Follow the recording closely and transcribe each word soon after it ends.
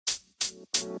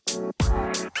Alright.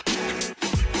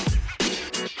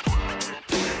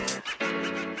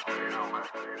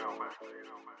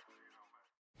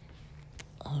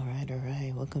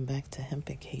 Welcome back to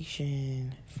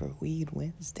Hempication for Weed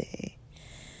Wednesday.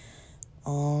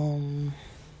 I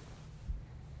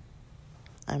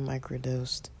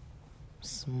microdosed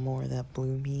some more of that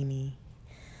Blue Meanie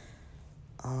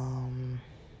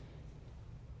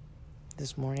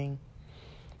this morning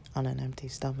on an empty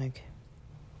stomach.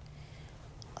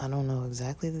 I don't know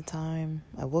exactly the time.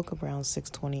 I woke up around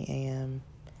 6:20 a.m.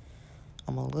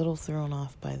 I'm a little thrown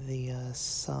off by the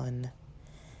sun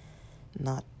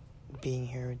not being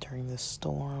here during the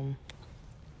storm.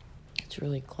 It's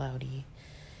really cloudy,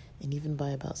 and even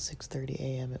by about 6:30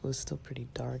 a.m. it was still pretty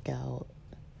dark out.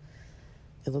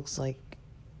 It looks like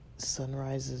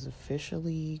sunrise is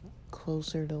officially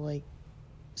closer to like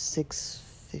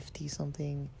 6:50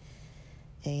 something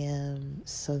a.m.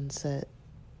 Sunset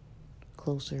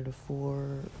closer to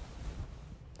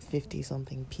 4:50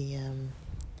 something p.m.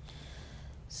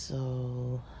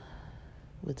 So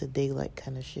with the daylight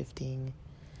kind of shifting,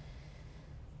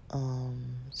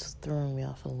 it's throwing me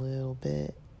off a little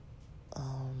bit.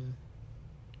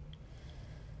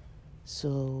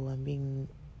 So I'm being,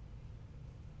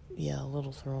 a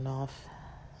little thrown off.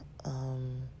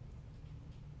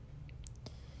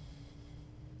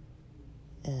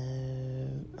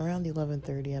 Around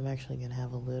 11:30, I'm actually gonna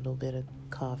have a little bit of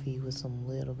coffee with some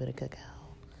little bit of cacao.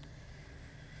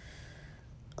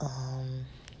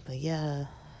 But yeah,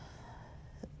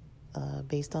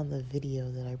 based on the video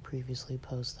that I previously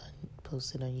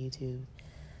posted on YouTube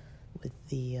with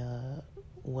the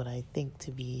what I think to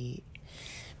be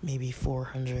maybe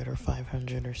 400 or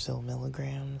 500 or so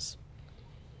milligrams,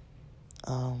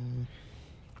 I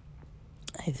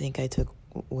think I took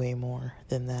way more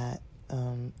than that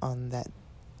on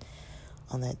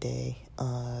that day,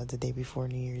 the day before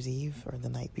New Year's Eve, or the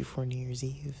night before New Year's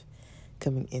Eve,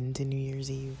 coming into New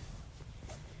Year's Eve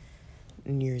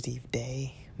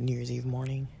day, New Year's Eve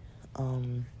morning.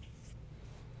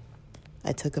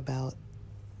 I took about,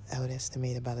 I would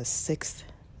estimate about a sixth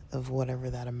of whatever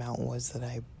that amount was that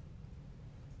I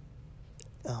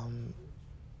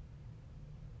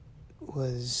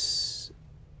was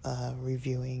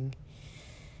reviewing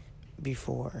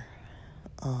before.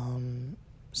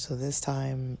 So this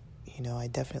time, I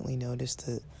definitely noticed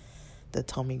the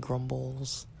tummy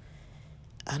grumbles.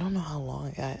 I don't know how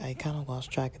long. I kind of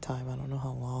lost track of time. I don't know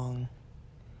how long.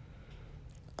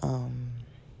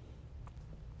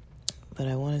 But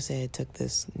I want to say I took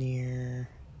this near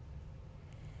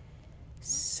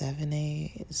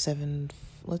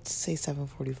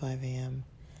 7:45 a.m.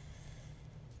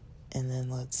 And then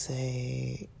let's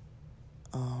say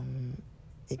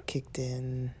it kicked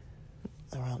in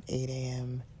around 8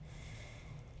 a.m.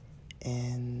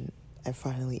 and I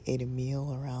finally ate a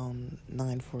meal around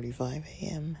 9:45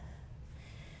 a.m.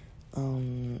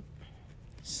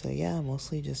 So yeah,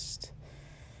 mostly just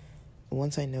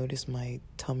once I noticed my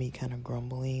tummy kind of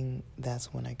grumbling,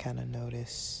 that's when I kind of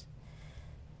notice,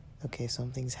 okay,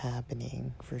 something's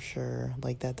happening for sure.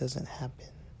 Like, that doesn't happen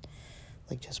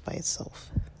like just by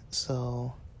itself.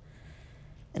 So,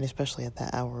 and especially at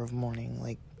that hour of morning,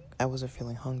 like, I wasn't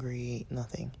feeling hungry,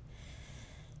 nothing.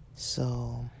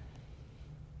 So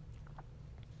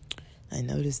I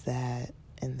noticed that,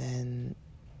 and then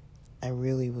I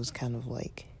really was kind of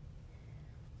like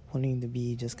wanting to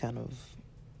be just kind of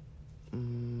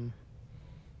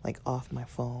like off my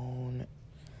phone,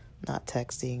 not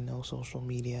texting, no social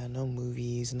media, no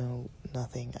movies, no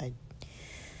nothing. I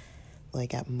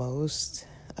like, at most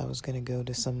I was gonna go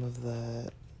to some of the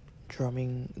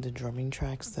drumming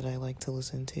tracks that I like to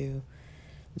listen to,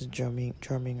 the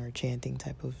drumming or chanting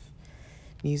type of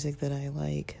music that I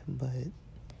like, but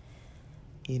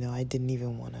I didn't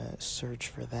even want to search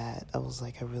for that. I was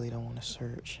like, I really don't want to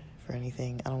search for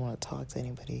anything. I don't want to talk to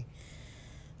anybody.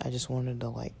 I just wanted to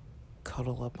like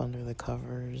cuddle up under the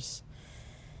covers.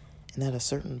 And at a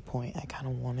certain point, I kind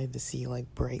of wanted to see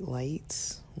like bright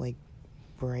lights, like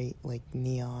bright like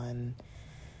neon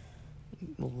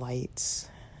lights.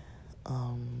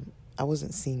 I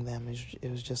wasn't seeing them. It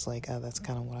was just like, oh, that's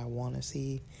kind of what I want to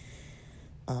see.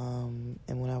 And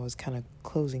when I was kind of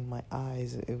closing my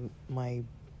eyes, my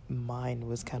mind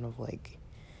was kind of like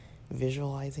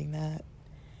visualizing that.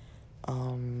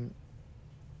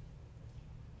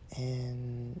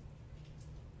 And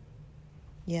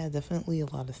yeah, definitely a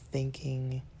lot of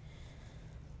thinking,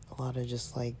 a lot of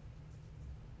just like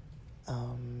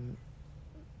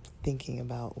thinking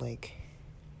about like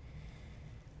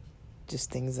just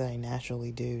things that I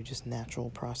naturally do, just natural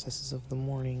processes of the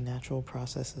morning, natural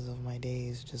processes of my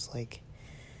days, just like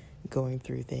going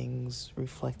through things,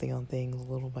 reflecting on things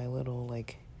little by little,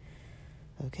 like,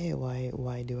 okay,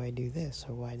 why do I do this,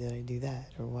 or why did I do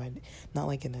that, or why, not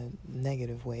like in a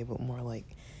negative way, but more like,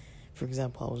 for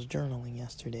example, I was journaling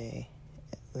yesterday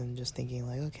and just thinking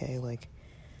like, okay, like,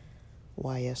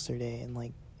 why yesterday, and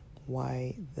like,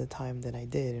 why the time that I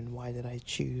did, and why did I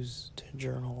choose to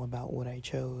journal about what I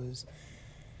chose.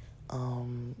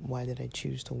 Why did I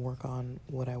choose to work on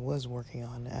what I was working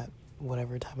on at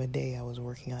whatever time of day I was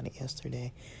working on it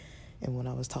yesterday. And when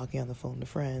I was talking on the phone to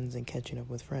friends and catching up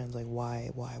with friends, like,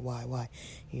 why,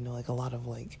 you know, like a lot of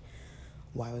like,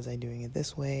 why was I doing it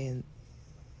this way, and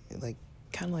like,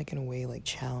 kind of like in a way like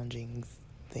challenging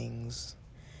things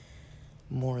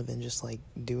more than just like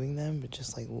doing them, but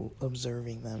just like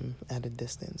observing them at a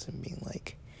distance and being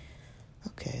like,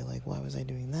 okay, like, why was I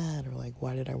doing that, or like,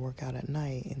 why did I work out at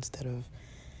night instead of,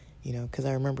 you know, because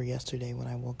I remember yesterday when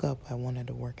I woke up, I wanted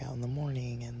to work out in the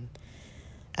morning, and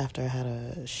after I had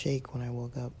a shake when I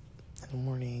woke up in the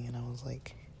morning, and I was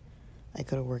like, I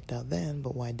could have worked out then,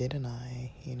 but why didn't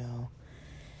I, you know?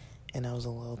 And I was a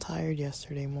little tired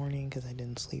yesterday morning because I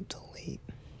didn't sleep till late.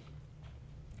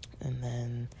 And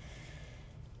then,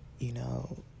 you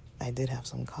know, I did have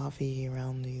some coffee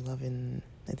around the 11,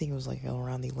 I think it was like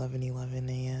around 11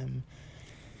 a.m.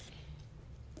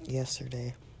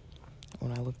 yesterday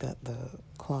when I looked at the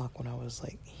clock when I was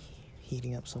like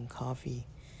heating up some coffee.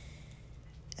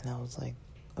 And I was like,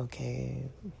 okay,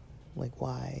 like,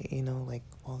 why, you know, like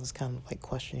all this kind of like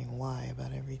questioning why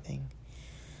about everything.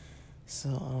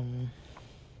 So,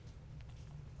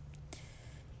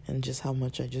 and just how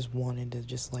much I just wanted to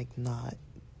just like not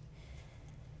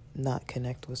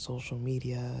connect with social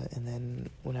media. And then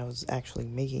when I was actually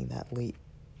making that late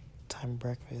time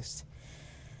breakfast,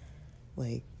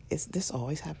 like, this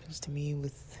always happens to me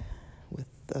with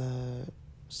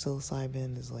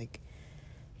psilocybin, is like,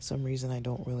 some reason I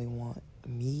don't really want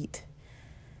meat.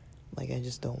 Like, I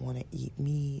just don't want to eat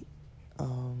meat.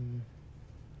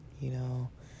 You know,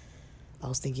 I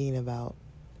was thinking about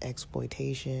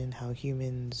exploitation, how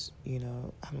humans, you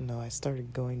know, I don't know, I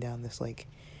started going down this like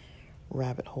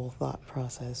rabbit hole thought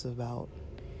process about,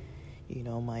 you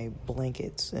know, my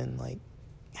blankets, and like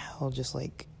how just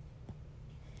like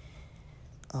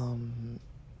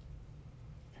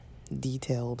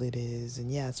detailed it is.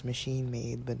 And yeah, it's machine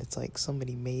made, but it's like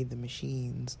somebody made the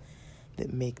machines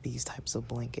that make these types of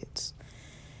blankets,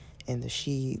 and the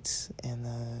sheets and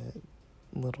the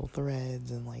little threads,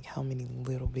 and like how many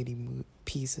little bitty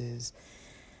pieces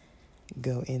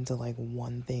go into like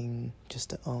one thing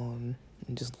just to own.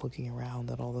 And just looking around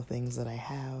at all the things that I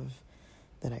have,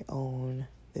 that I own,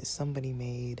 that somebody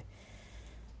made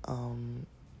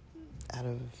out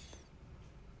of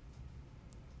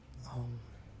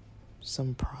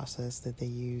some process that they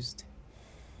used,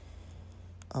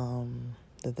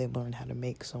 that they learned how to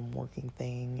make some working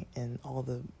thing, and all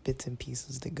the bits and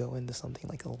pieces that go into something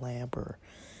like a lamp or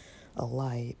a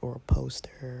light or a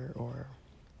poster or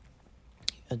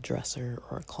a dresser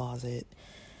or a closet.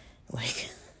 Like,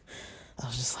 I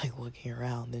was just like looking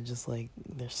around, and just like,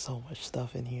 there's so much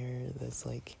stuff in here that's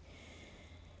like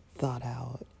thought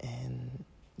out. And,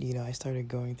 you know, I started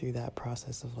going through that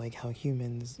process of like how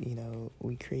humans, you know,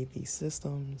 we create these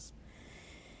systems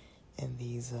and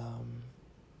these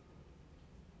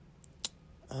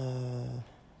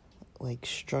like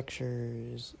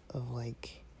structures of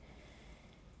like,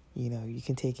 you know, you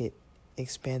can take it,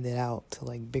 expand it out to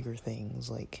like bigger things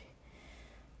like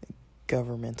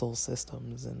governmental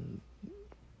systems and,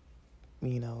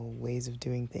 you know, ways of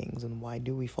doing things. And why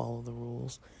do we follow the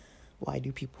rules? Why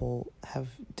do people have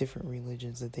different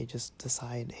religions that they just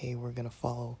decide, hey, we're going to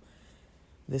follow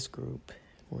this group,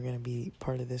 we're going to be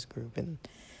part of this group and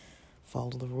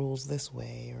follow the rules this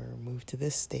way, or move to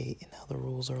this state and now the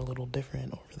rules are a little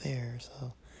different over there,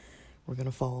 so we're going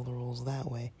to follow the rules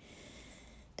that way.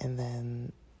 And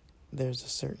then there's a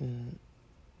certain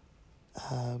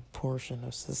portion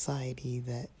of society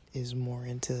that is more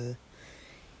into,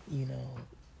 you know,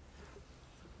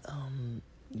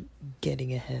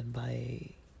 getting ahead by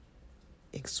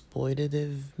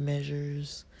exploitative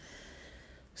measures.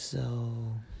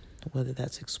 So whether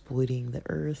that's exploiting the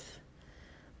earth,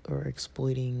 or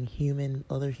exploiting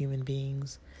other human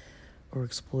beings, or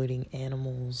exploiting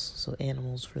animals, so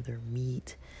animals for their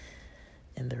meat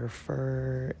and their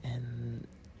fur, and,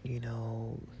 you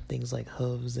know, things like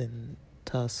hooves and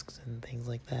tusks and things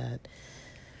like that.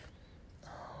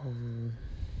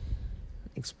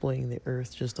 Exploiting the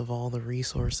earth just of all the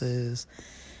resources,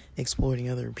 exploiting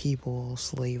other people,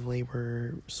 slave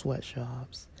labor,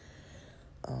 sweatshops.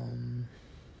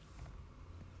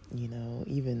 You know,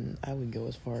 even I would go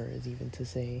as far as even to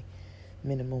say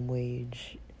minimum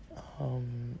wage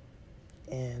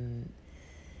And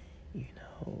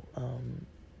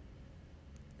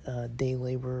day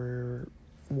labor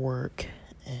work,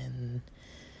 and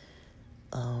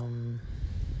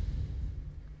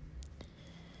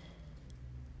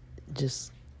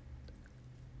just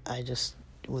I just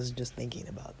was just thinking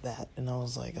about that, and I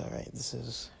was like, all right,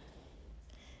 it's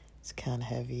kind of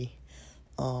heavy.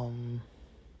 I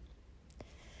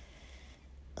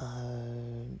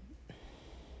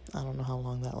don't know how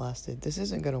long that lasted. This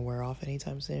isn't gonna wear off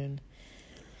anytime soon.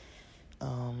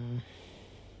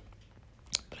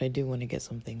 But I do want to get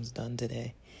some things done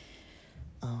today.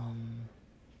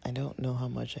 I don't know how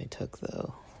much I took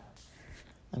though.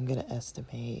 I'm gonna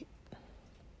estimate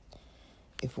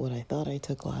if what I thought I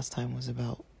took last time was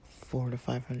about 400 to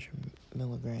 500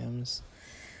 milligrams,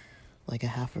 like a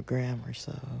half a gram or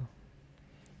so,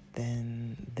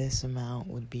 then this amount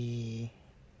would be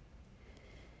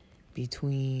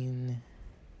between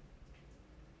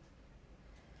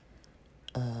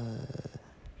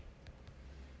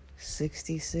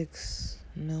 66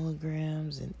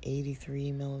 milligrams and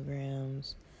 83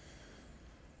 milligrams.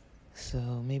 So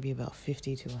maybe about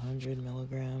 50 to 100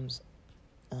 milligrams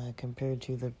compared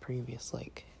to the previous,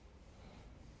 like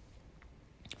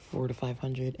 400 to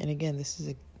 500. And again, this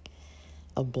is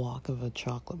a block of a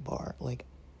chocolate bar. Like,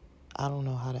 I don't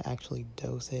know how to actually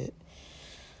dose it.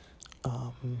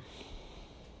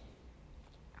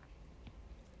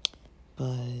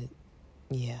 But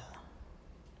yeah.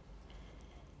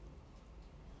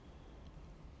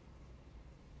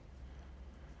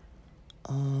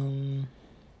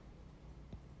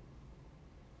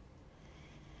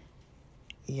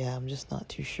 Yeah, I'm just not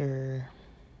too sure.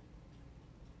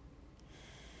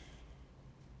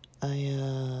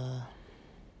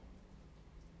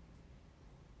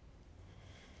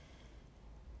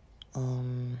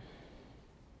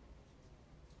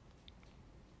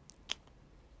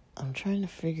 I'm trying to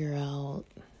figure out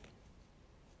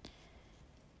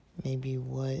maybe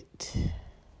what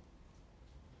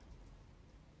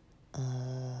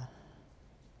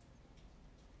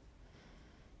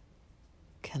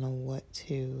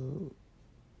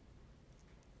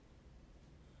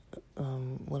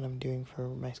what I'm doing for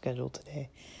my schedule today.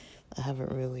 I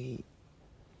haven't really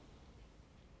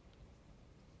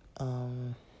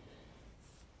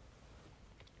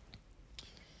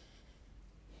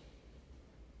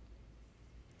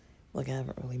I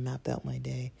haven't really mapped out my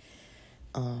day.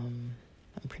 I'm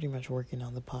pretty much working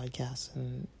on the podcast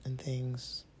and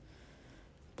things,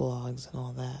 blogs and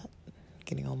all that,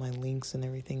 getting all my links and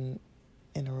everything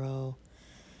in a row.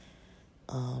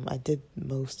 I did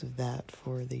most of that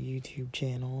for the YouTube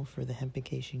channel, for the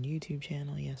Hempication YouTube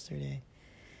channel yesterday.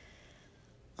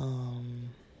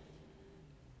 And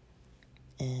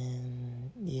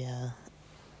yeah,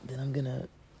 then I'm gonna,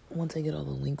 once I get all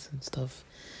the links and stuff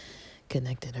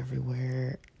connected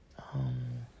everywhere,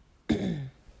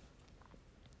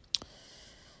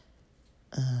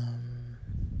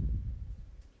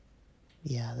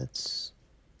 yeah, that's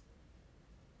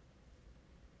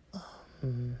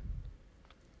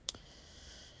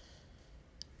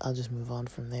I'll just move on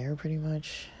from there pretty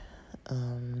much. But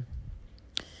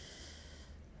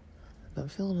I'm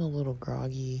feeling a little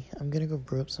groggy. I'm gonna go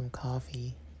brew up some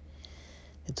coffee.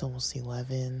 It's almost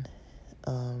 11.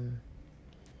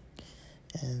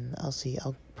 And I'll see.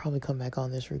 I'll probably come back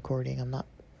on this recording. I'm not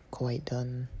quite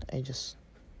done. I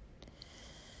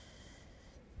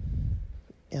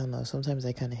don't know. Sometimes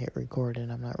I kind of hit record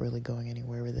and I'm not really going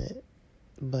anywhere with it.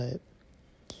 But,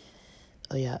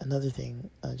 oh yeah, another thing,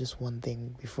 just one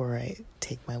thing before I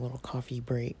take my little coffee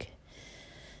break,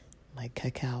 my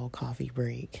cacao coffee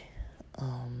break,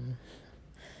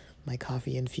 my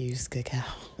coffee infused cacao.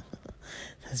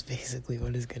 That's basically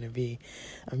what it's gonna be.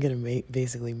 I'm gonna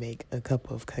basically make a cup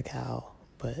of cacao,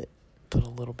 but put a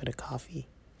little bit of coffee.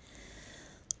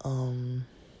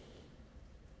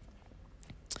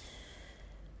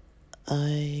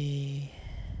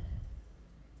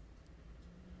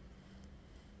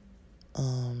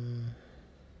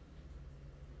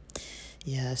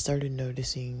 I started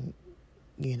noticing,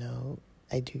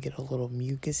 I do get a little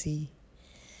mucusy.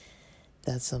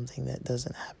 That's something that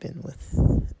doesn't happen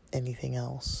with anything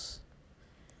else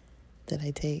that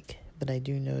I take, but I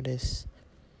do notice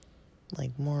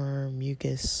like more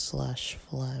mucus /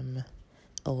 phlegm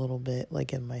a little bit,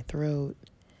 like in my throat,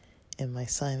 in my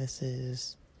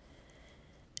sinuses,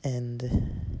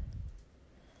 and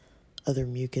other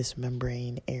mucous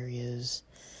membrane areas.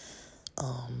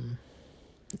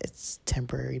 It's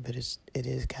temporary, but it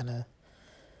is kind of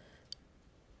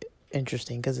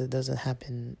interesting because it doesn't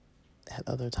happen at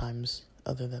other times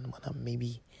other than when I'm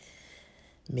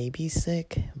maybe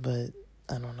sick, but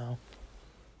I don't know.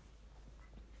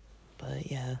 But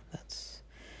yeah, that's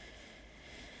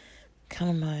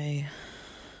kind of my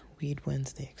Weed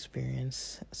Wednesday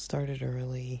experience. Started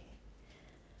early.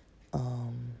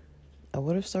 I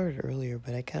would have started earlier,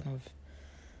 but I kind of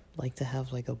like to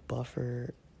have like a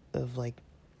buffer of like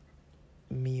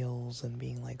meals and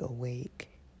being like awake.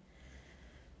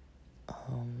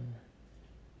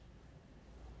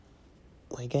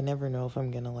 Like I never know if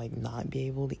I'm gonna like not be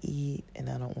able to eat, and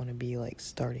I don't want to be like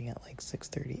starting at like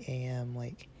 6:30 a.m.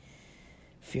 like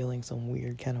feeling some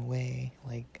weird kind of way.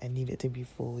 Like I need it to be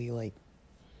fully like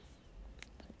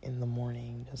in the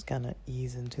morning, just kind of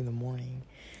ease into the morning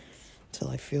till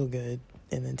I feel good,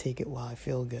 and then take it while I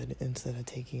feel good instead of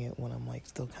taking it when I'm like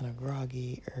still kind of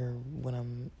groggy, or when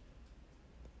I'm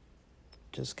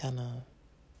just kind of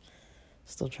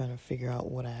still trying to figure out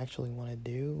what I actually want to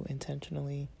do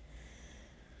intentionally.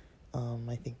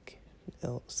 I think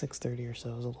 6:30 or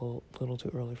so is a little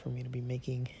too early for me to be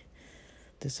making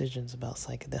decisions about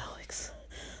psychedelics.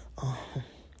 Um,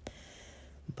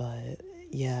 but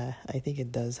yeah, I think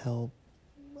it does help.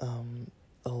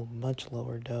 A much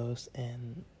lower dose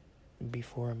and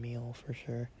before a meal for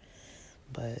sure.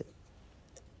 But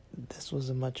this was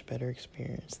a much better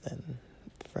experience than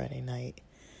Friday night.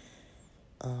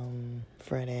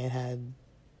 Friday I had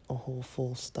a whole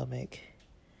full stomach,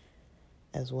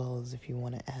 as well as if you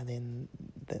want to add in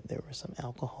that there was some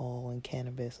alcohol and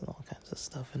cannabis and all kinds of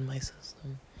stuff in my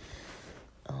system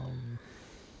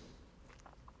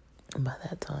by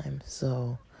that time.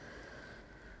 So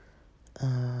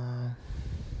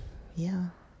yeah,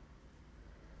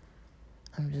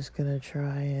 I'm just gonna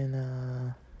try and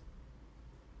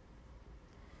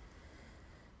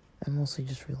I'm mostly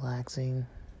just relaxing,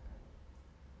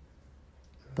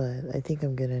 but I think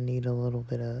I'm gonna need a little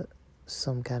bit of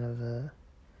some kind of a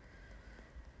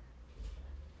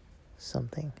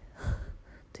something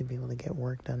to be able to get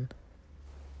work done.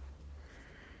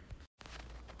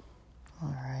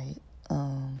 Alright,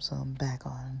 so I'm back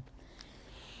on.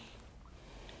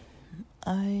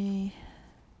 I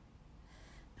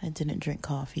didn't drink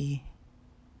coffee.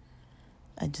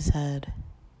 I just had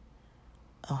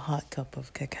a hot cup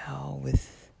of cacao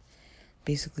with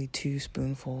basically 2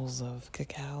 spoonfuls of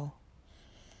cacao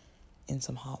in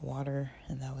some hot water,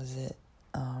 and that was it.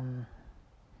 And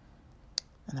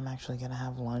I'm actually gonna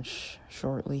have lunch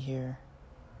shortly here,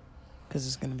 because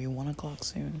it's gonna be 1 o'clock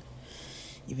soon,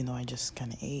 even though I just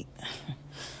kind of ate.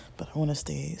 But I want to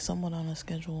stay somewhat on a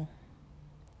schedule.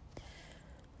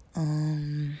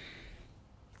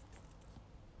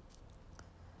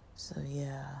 So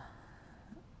yeah.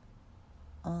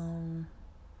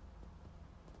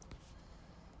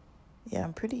 Yeah,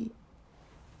 I'm pretty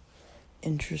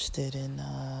interested in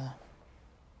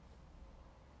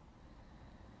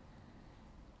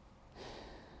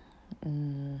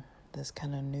this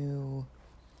kind of new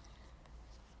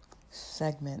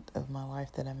segment of my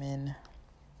life that I'm in.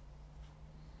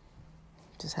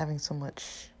 Just having so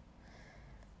much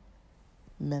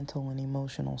mental and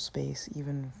emotional space,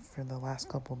 even for the last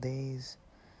couple days,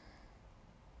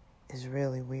 is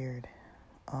really weird.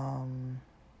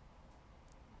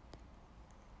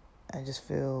 I just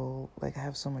feel like I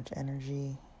have so much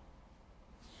energy.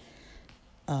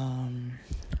 And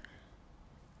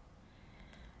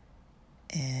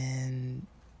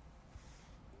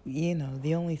you know,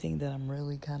 the only thing that I'm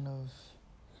really kind of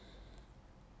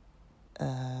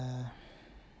I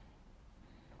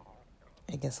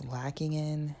guess not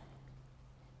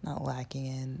lacking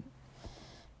in,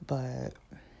 but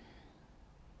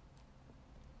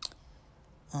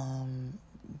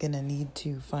gonna need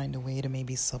to find a way to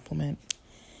maybe supplement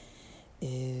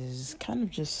is kind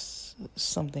of just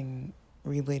something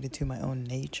related to my own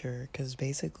nature, because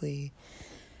basically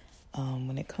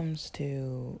when it comes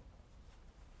to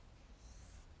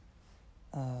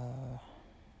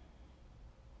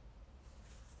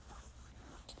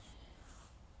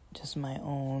just my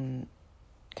own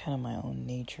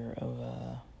nature of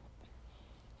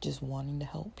just wanting to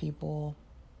help people,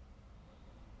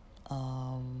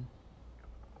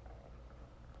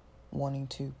 wanting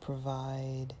to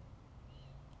provide,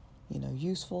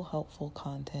 useful, helpful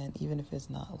content, even if it's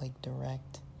not like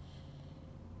direct,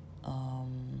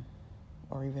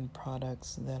 or even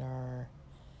products that are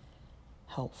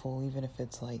helpful, even if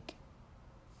it's like,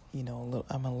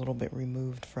 I'm a little bit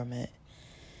removed from it.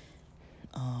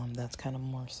 That's kind of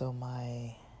more so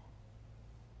my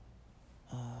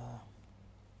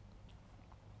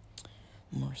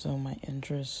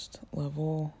interest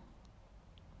level.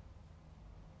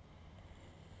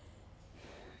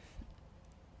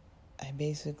 I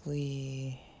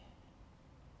basically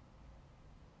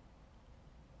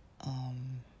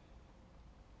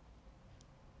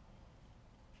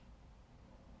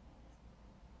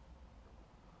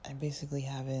I basically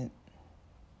haven't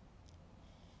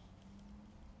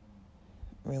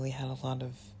really had a lot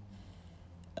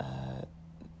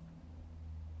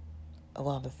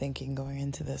of thinking going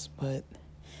into this, but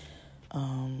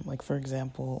like for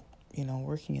example,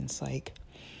 working in psych,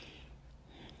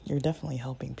 you're definitely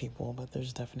helping people, but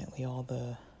there's definitely all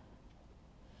the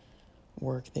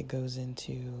work that goes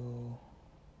into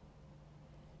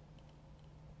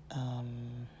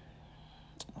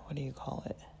what do you call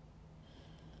it?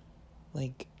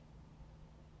 Like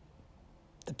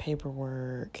the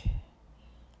paperwork,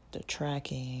 the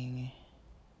tracking,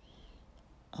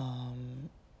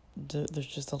 there's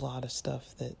just a lot of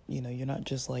stuff that, you're not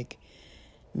just like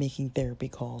making therapy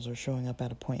calls or showing up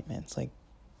at appointments, like,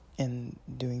 and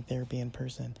doing therapy in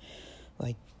person.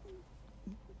 Like,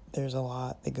 there's a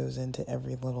lot that goes into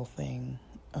every little thing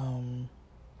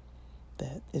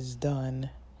that is done.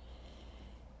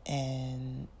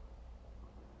 And,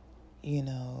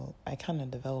 I kind of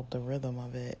developed a rhythm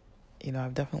of it.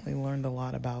 I've definitely learned a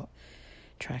lot about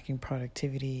tracking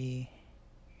productivity,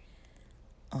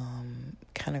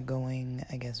 kind of going,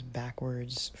 I guess,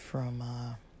 backwards from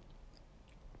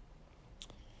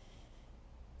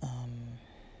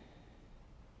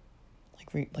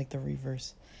like the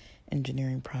reverse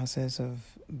engineering process of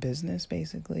business,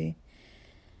 basically.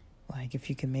 Like, if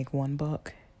you can make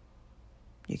 $1,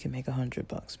 you can make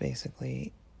 $100,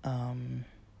 basically.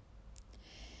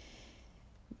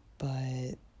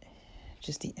 But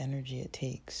just the energy it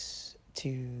takes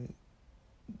to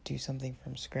do something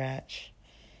from scratch,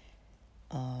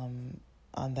 on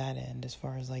that end, as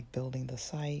far as like building the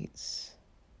sites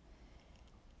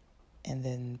and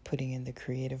then putting in the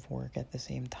creative work at the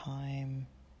same time,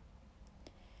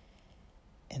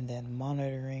 and then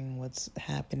monitoring what's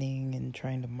happening and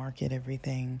trying to market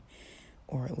everything,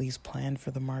 or at least plan for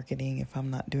the marketing if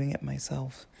I'm not doing it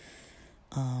myself.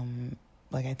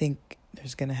 Like, I think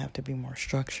there's going to have to be more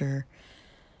structure.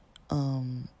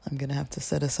 I'm going to have to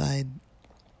set aside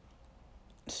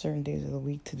certain days of the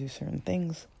week to do certain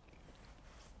things.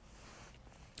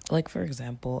 Like, for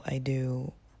example, I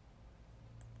do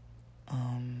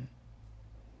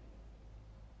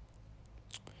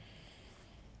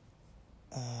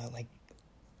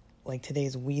like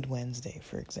today's Weed Wednesday,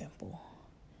 for example.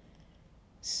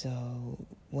 So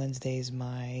Wednesday's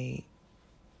my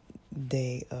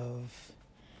day of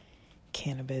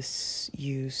cannabis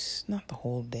use, not the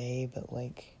whole day, but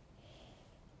like,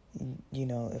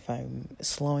 if I'm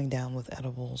slowing down with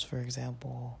edibles, for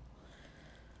example,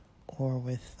 or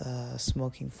with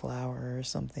smoking flower or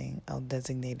something, I'll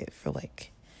designate it for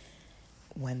like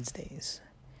Wednesdays.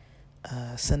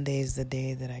 Sunday is the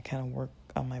day that I kind of work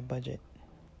on my budget.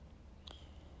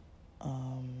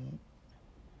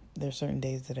 There's certain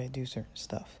days that I do certain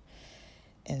stuff.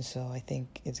 And so I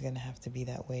think it's going to have to be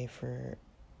that way for,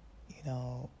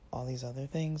 all these other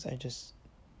things. I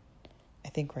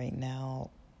think right now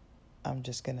I'm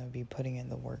just going to be putting in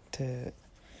the work to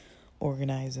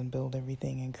organize and build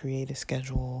everything and create a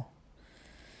schedule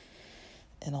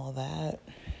and all that.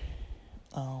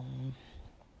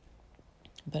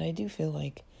 But I do feel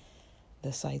like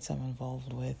the sites I'm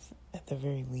involved with, at the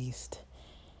very least,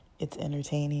 it's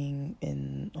entertaining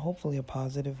in hopefully a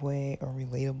positive way, or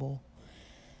relatable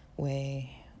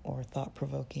way, or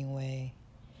thought-provoking way.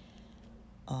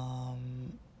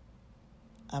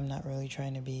 I'm not really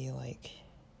trying to be like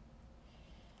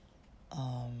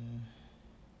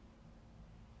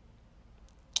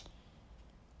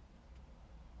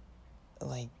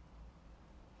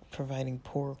providing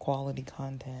poor quality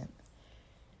content,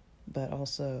 but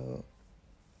also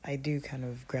I do kind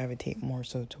of gravitate more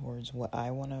so towards what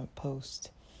I want to post,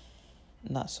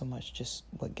 not so much just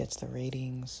what gets the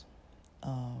ratings.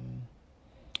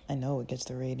 I know it gets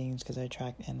the ratings because I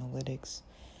track analytics.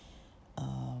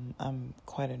 I'm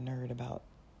quite a nerd about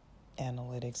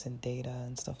analytics and data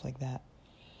and stuff like that.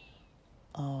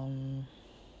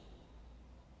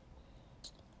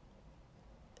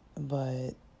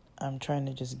 But I'm trying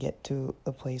to just get to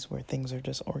a place where things are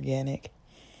just organic.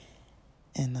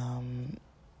 And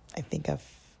I think I've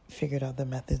figured out the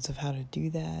methods of how to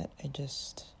do that. I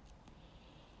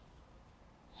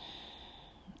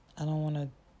don't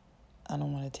want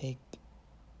to take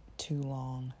too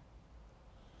long.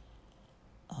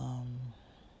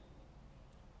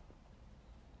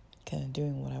 Kind of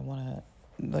doing what I want to,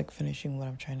 like finishing what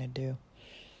I'm trying to do.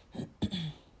 I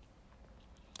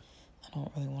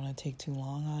don't really want to take too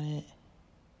long on it.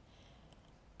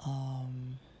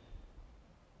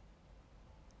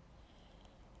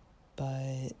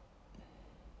 But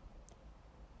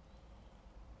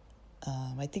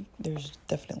I think there's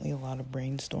definitely a lot of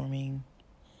brainstorming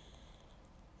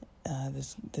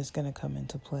this gonna come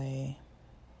into play.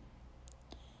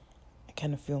 I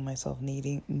kind of feel myself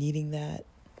needing that,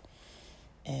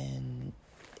 and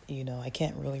I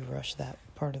can't really rush that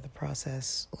part of the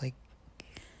process. Like,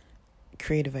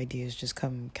 creative ideas just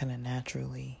come kind of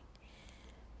naturally,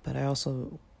 but I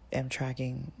also am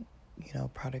tracking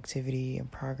productivity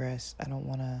and progress. I don't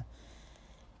want to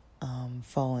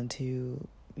fall into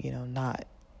not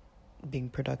being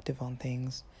productive on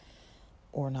things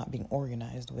or not being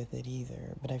organized with it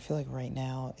either. But I feel like right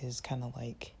now is kind of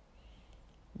like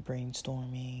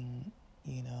brainstorming,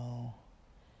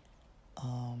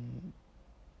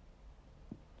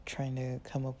 trying to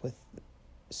come up with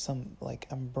some, like,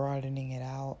 I'm broadening it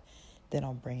out, then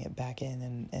I'll bring it back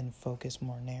in and focus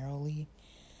more narrowly.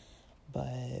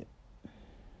 But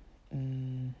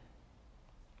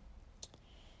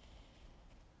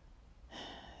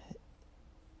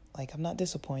like, I'm not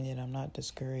disappointed, I'm not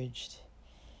discouraged.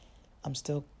 I'm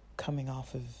still coming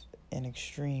off of an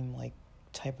extreme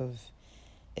type of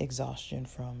exhaustion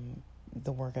from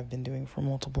the work I've been doing for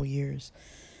multiple years,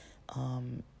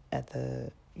 at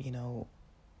the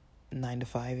 9 to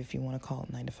 5, if you want to call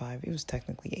it 9 to 5. It was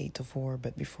technically 8 to 4,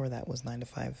 but before that was 9 to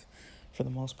 5 for the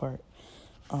most part.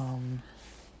 I'm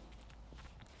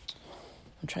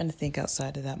trying to think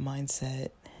outside of that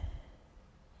mindset.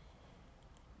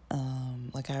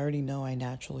 I already know I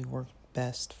naturally work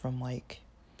best from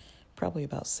probably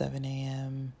about 7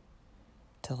 a.m.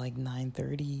 to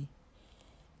 9:30,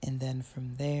 and then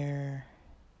from there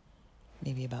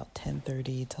maybe about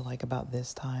 10:30 to about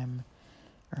this time,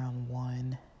 around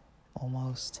 1,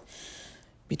 almost.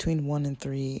 Between 1 and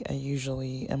 3, I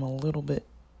usually am a little bit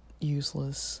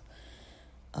useless,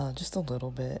 just a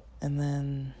little bit, and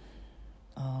then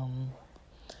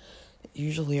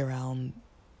usually around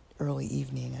early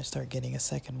evening I start getting a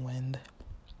second wind,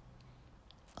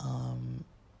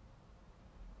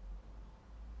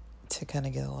 to kind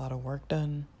of get a lot of work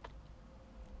done.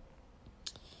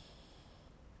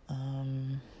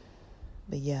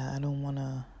 But yeah, I don't want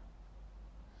to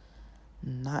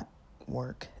not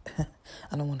work.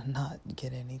 I don't want to not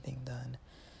get anything done.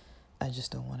 I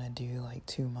just don't want to do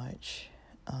too much.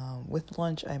 With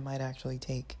lunch, I might actually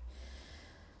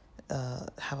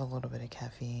have a little bit of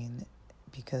caffeine,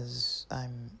 because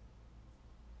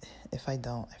if I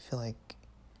don't, I feel like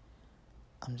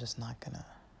I'm just not gonna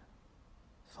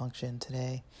function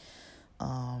today.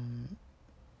 I'm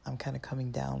kind of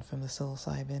coming down from the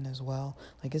psilocybin as well.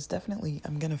 It's definitely,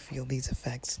 I'm gonna feel these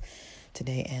effects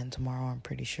today and tomorrow, I'm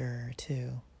pretty sure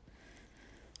too.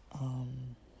 But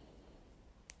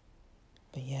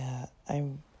yeah,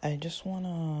 I just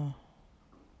wanna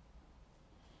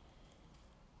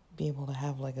be able to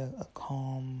have a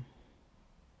calm,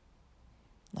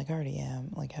 I already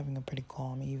am, having a pretty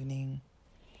calm evening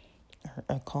or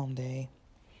a calm day.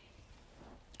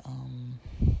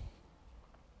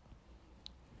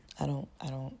 I don't,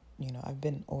 I've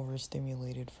been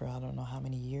overstimulated for I don't know how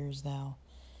many years now.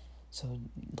 So,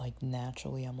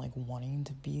 naturally, I'm, wanting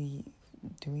to be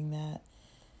doing that.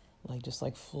 Just,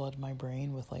 flood my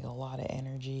brain with, a lot of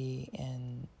energy,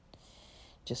 and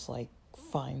just,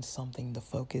 find something to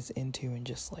focus into and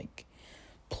just,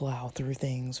 plow through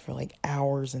things for,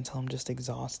 hours until I'm just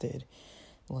exhausted.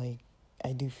 I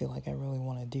do feel like I really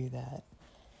want to do that.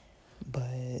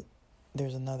 But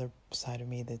there's another side of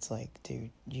me that's dude,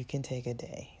 you can take a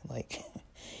day.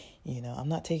 I'm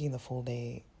not taking the full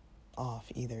day off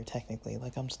either, technically.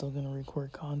 I'm still going to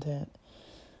record content,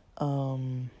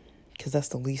 because that's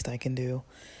the least I can do.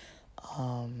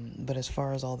 But as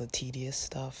far as all the tedious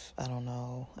stuff, I don't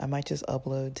know. I might just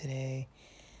upload today.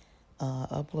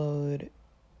 Upload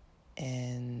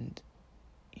and,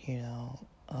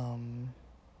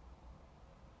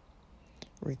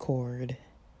 record.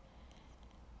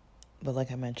 But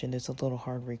like I mentioned, it's a little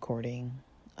hard recording.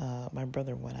 My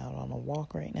brother went out on a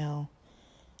walk right now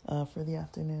for the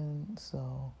afternoon,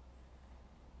 so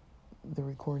the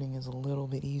recording is a little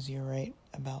bit easier right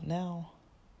about now.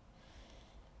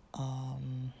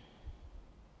 I'm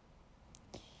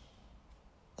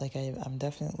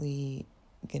definitely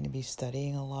going to be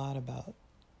studying a lot about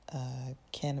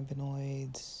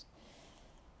cannabinoids,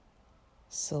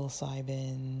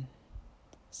 psilocybin,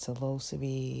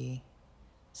 psilocybe,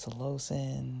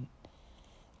 psilocin,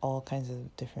 all kinds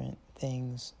of different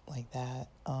things like that.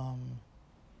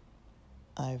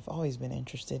 I've always been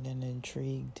interested and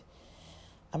intrigued.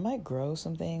 I might grow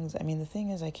some things. I mean, the thing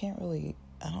is, I don't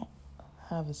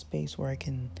have a space where I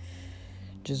can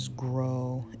just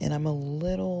grow. And I'll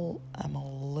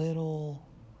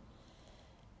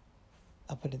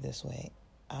put it this way.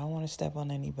 I don't want to step on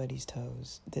anybody's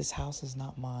toes. This house is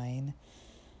not mine.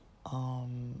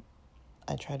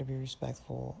 I try to be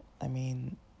respectful. I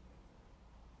mean,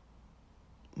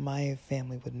 my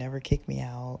family would never kick me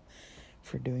out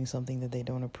for doing something that they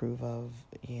don't approve of,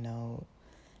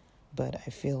 but I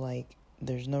feel like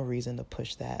there's no reason to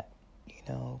push that,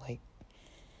 like,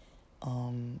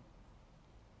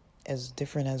 as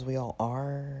different as we all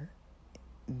are,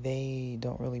 they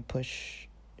don't really push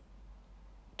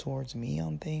towards me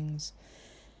on things.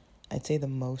 I'd say the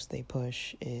most they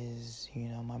push is,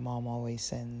 my mom always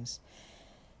sends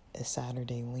a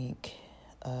Saturday link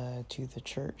to the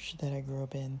church that I grew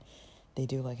up in. They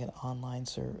do like an online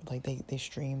like they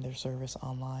stream their service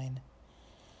online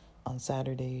on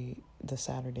Saturday,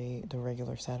 the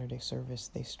regular Saturday service,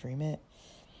 they stream it.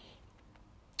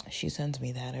 She sends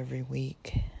me that every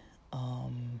week,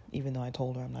 even though I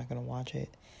told her I'm not going to watch it.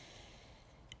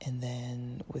 And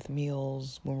then with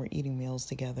meals, when we're eating meals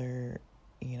together,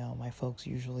 my folks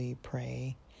usually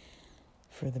pray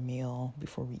for the meal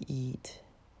before we eat.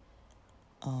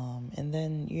 And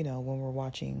then, when we're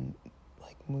watching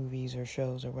like movies or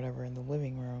shows or whatever in the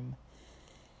living room,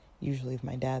 usually if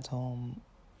my dad's home,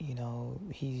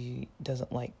 he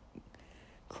doesn't like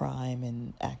crime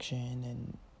and action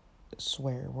and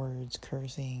swear words,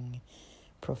 cursing,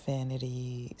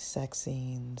 profanity, sex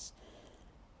scenes.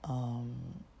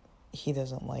 He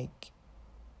doesn't like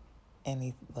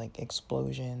any like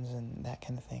explosions and that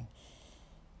kind of thing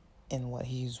in what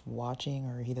he's watching,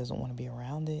 or he doesn't want to be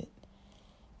around it.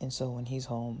 And so when he's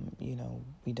home,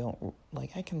 we don't,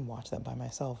 like, I can watch that by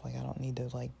myself. Like, I don't need to,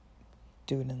 like,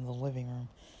 do it in the living room.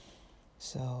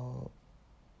 So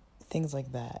things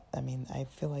like that. I mean, I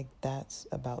feel like that's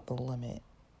about the limit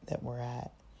that we're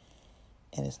at.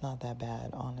 And it's not that bad,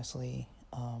 honestly.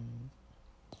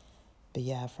 But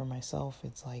yeah, for myself,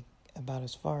 it's like about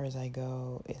as far as I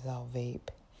go is I'll vape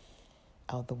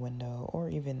out the window, or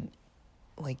even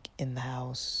like in the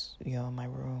house, in my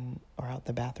room, or out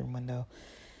the bathroom window.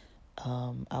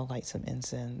 I'll light some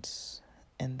incense,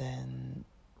 and then,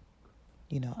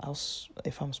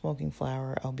 if I'm smoking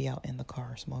flower, I'll be out in the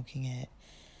car smoking it.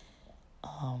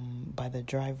 By the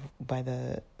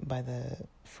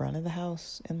front of the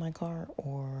house in my car,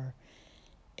 or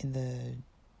in the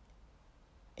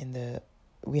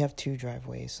we have two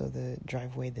driveways. So the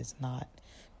driveway that's not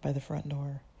by the front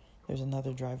door, there's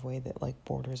another driveway that like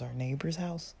borders our neighbor's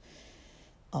house.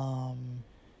 And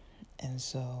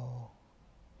so,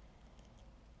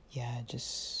 yeah,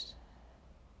 just,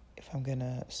 if I'm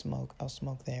gonna smoke, I'll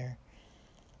smoke there.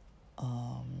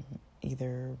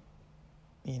 Either,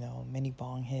 mini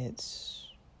bong hits,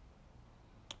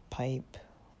 pipe,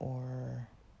 or,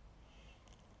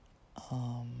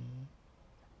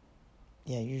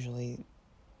 usually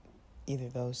either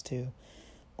those two,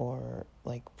 or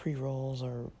like pre-rolls,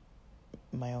 or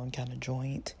my own kind of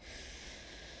joint.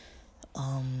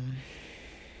 I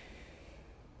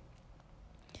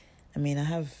mean, I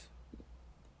have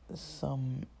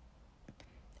some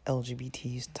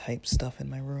LGBT type stuff in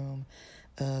my room.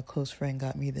 A close friend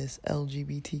got me this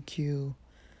LGBTQ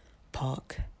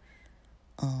POC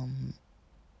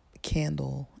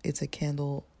candle. It's a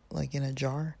candle like in a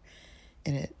jar,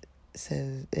 and it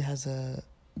says, it has a,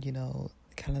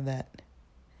 kind of that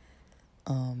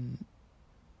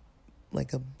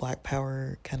like a Black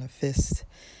Power kind of fist,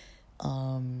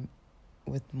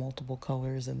 with multiple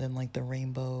colors, and then like the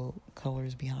rainbow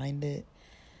colors behind it.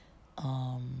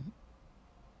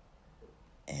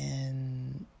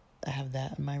 And I have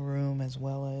that in my room, as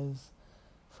well as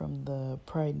from the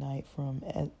Pride Night from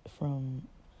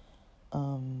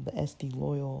the SD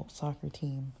Loyal soccer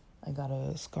team. I got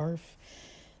a scarf.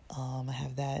 I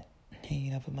have that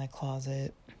hanging up in my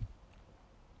closet.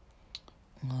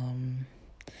 I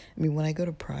mean, when I go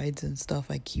to prides and stuff,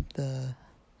 I keep the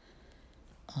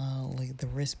like the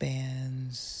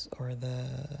wristbands, or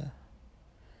the,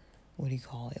 what do you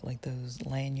call it, like those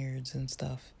lanyards and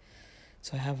stuff.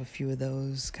 So I have a few of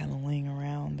those kind of laying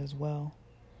around as well.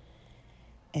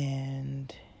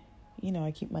 And,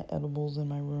 I keep my edibles in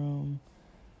my room,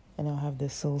 and I'll have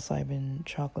this psilocybin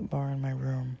chocolate bar in my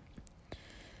room.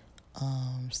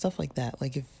 Stuff like that.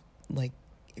 Like, if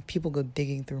people go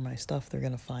digging through my stuff, they're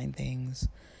going to find things.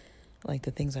 Like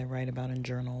the things I write about in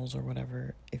journals or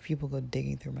whatever. If people go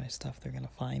digging through my stuff, they're going to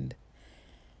find,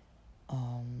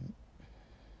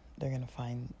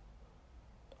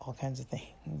 all kinds of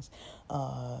things.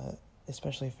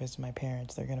 Especially if it's my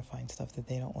parents, they're going to find stuff that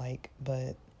they don't like.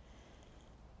 But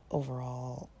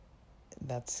overall,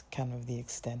 that's kind of the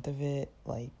extent of it.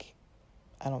 Like,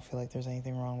 I don't feel like there's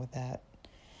anything wrong with that.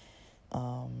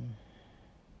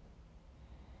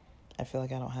 I feel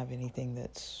like I don't have anything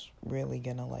that's really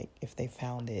gonna, like, if they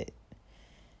found it,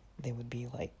 they would be,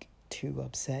 like, too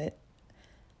upset.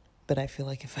 But I feel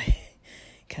like if I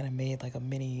kind of made like a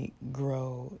mini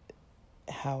grow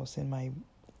house in my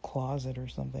closet or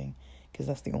something, because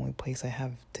that's the only place I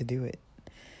have to do it.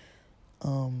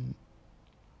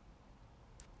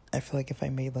 I feel like if I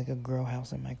made like a grow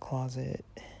house in my closet,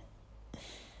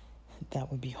 that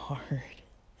would be hard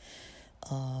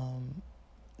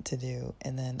to do.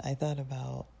 And then I thought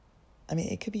about, I mean,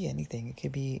 it could be anything. It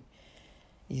could be,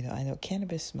 I know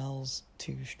cannabis smells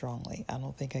too strongly. I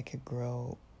don't think I could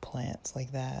grow plants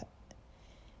like that,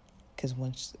 because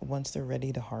once they're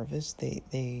ready to harvest,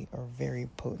 they are very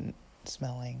potent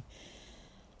smelling.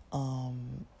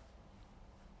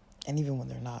 And even when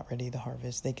they're not ready to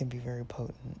harvest, they can be very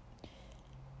potent.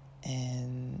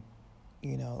 And,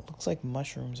 it looks like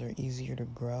mushrooms are easier to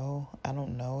grow. I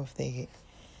don't know if they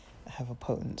have a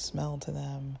potent smell to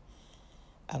them.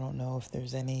 I don't know if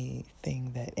there's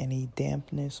anything that any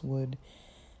dampness would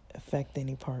affect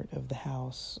any part of the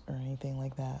house or anything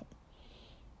like that.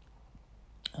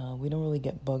 We don't really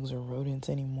get bugs or rodents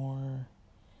anymore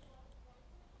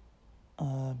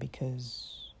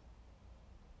because...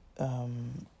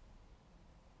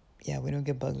 we don't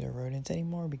get bugs or rodents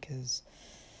anymore because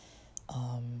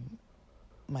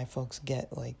my folks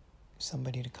get like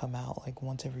somebody to come out like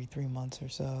once every 3 months or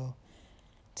so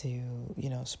to,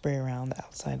 spray around the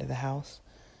outside of the house.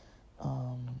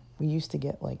 We used to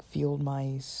get like field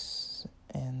mice,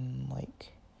 and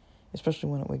like, especially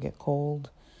when it would get cold,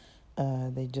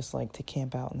 they just like to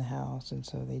camp out in the house, and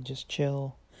so they just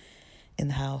chill in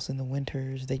the house in the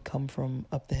winters. They come from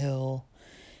up the hill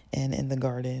and in the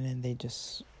garden, and they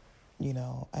just,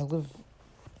 I live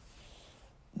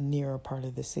near a part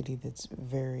of the city that's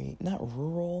very, not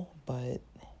rural, but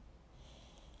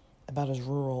about as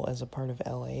rural as a part of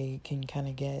LA can kind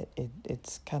of get.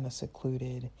 It's kind of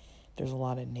secluded. There's a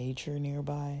lot of nature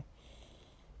nearby.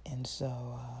 And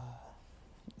so,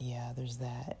 there's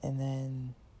that. And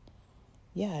then,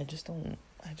 I just don't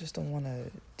want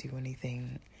to do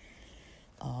anything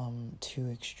too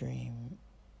extreme,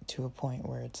 to a point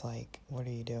where it's like, what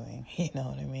are you doing? You know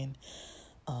what I mean?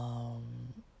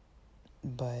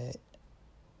 But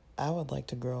I would like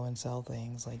to grow and sell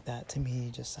things. Like, that to me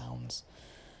just sounds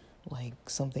like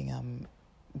something I'm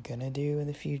gonna do in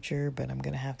the future, but I'm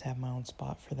gonna have to have my own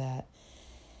spot for that.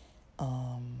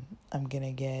 I'm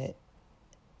gonna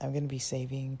be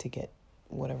saving to get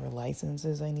whatever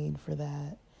licenses I need for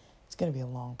that. It's gonna be a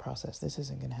long process. This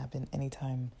isn't gonna happen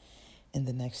anytime in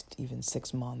the next even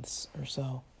 6 months or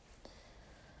so.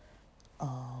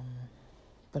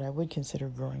 But I would consider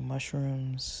growing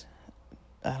mushrooms.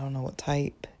 I don't know what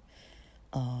type,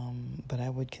 but I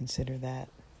would consider that.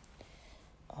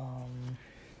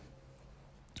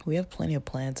 We have plenty of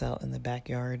plants out in the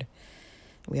backyard.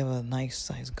 We have a nice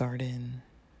sized garden.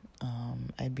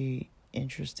 I'd be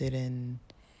interested in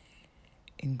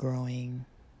growing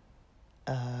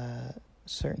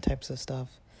certain types of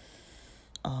stuff.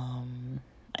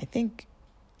 I think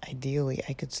ideally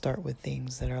I could start with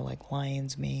things that are like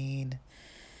lion's mane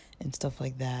and stuff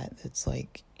like that. It's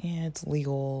like, it's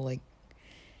legal. Like,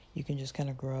 you can just kind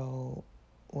of grow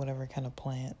whatever kind of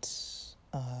plants,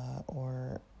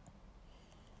 or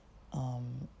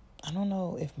I don't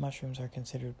know if mushrooms are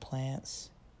considered plants.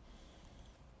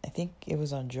 I think it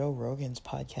was on Joe Rogan's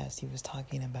podcast. He was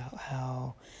talking about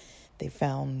how they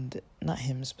found, not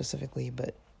him specifically,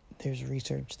 but there's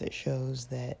research that shows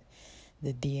that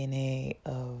the DNA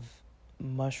of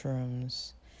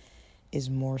mushrooms is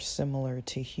more similar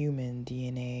to human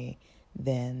DNA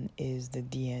than is the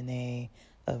DNA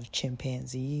of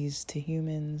chimpanzees to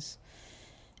humans.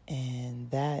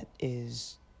 And that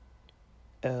is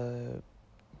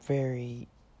very,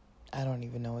 I don't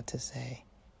even know what to say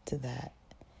to that.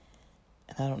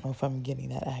 And I don't know if I'm getting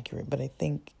that accurate, but I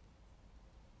think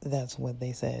that's what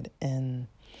they said. And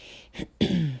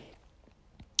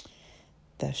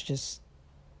that's just,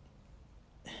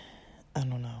 I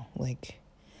don't know, like,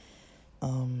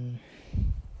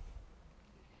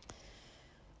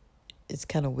 it's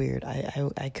kind of weird.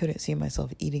 I couldn't see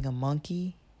myself eating a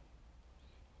monkey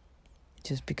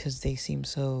just because they seem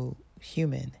so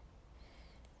human.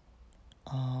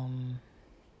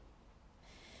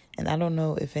 And I don't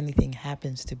know if anything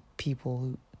happens to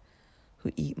people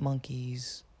who eat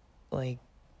monkeys. Like,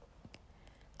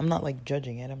 I'm not like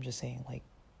judging it. I'm just saying, like,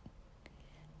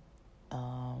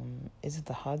 is it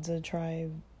the Hadza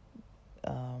tribe?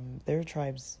 There are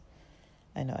tribes,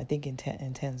 I think in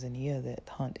Tanzania, that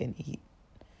hunt and eat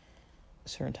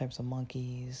certain types of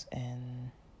monkeys.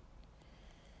 And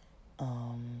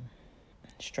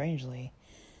strangely,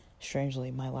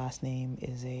 my last name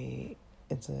is a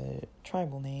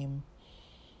tribal name.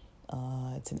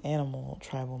 It's an animal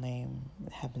tribal name.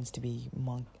 It happens to be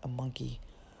a monkey.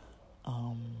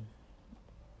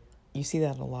 You see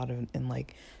that a lot in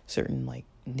like certain like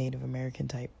Native American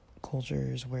type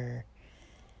cultures where,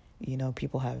 you know,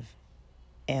 people have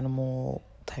animal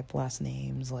type last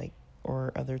names, like,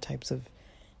 or other types of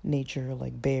nature,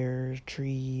 like bears,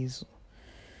 trees,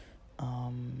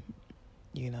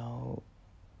 you know,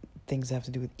 things that have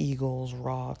to do with eagles,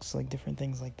 rocks, like different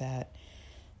things like that.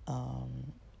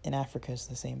 In Africa, it's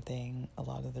the same thing. A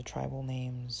lot of the tribal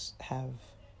names have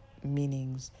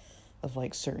meanings of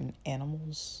like certain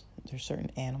animals. There's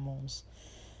certain animals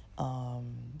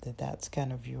that's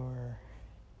kind of your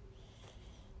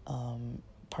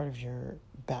part of your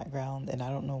background, and I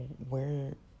don't know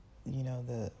where, you know,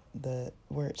 the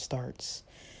where it starts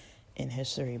in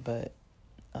history, but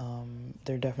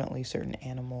there are definitely certain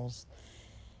animals,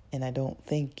 and I don't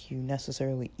think you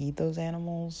necessarily eat those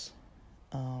animals.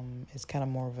 It's kind of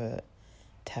more of a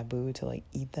taboo to like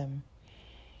eat them.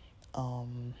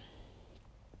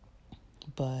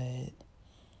 But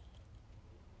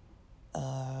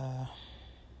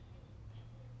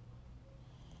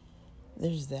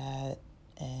there's that,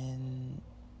 and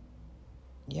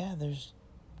yeah, there's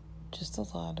just a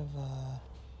lot of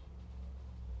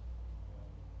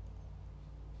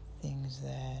things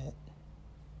that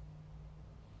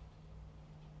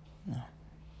no,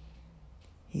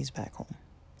 he's back home.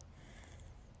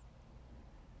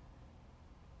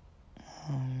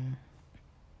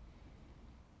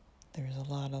 There's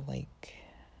a lot of like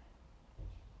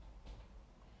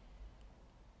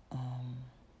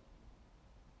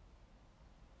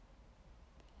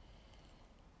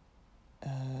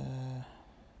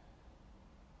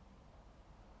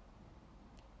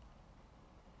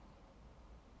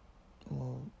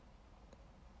well,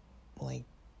 like,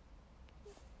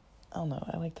 I don't know,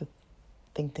 I like to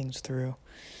think things through.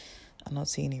 I don't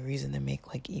see any reason to make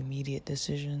like immediate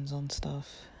decisions on stuff.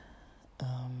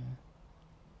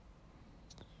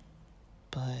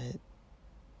 But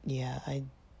yeah, I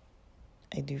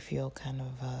do feel kind of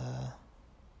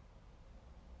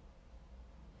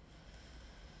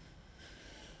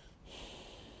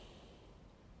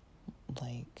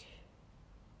like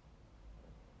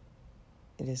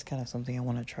it is kind of something I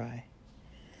want to try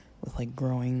with like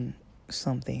growing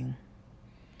something.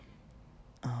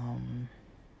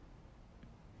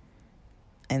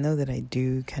 I know that I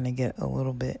do kind of get a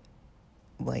little bit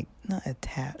like not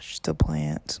attached to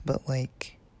plants, but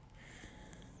like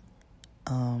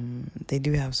they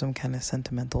do have some kind of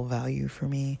sentimental value for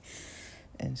me,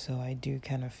 and so I do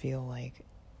kind of feel like,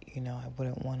 you know, I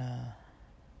wouldn't want to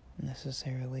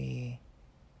necessarily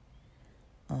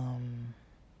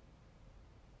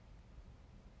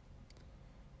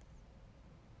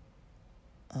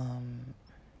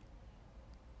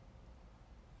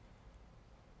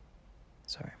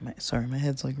sorry, my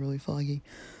head's like really foggy.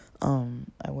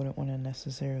 I wouldn't want to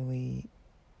necessarily,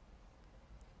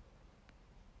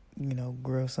 you know,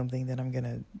 grow something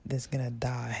that's gonna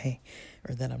die,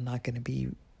 or that I'm not gonna be,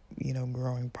 you know,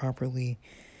 growing properly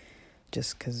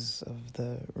just because of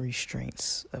the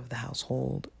restraints of the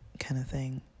household kind of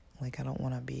thing. Like, I don't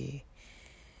want to be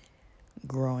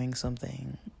growing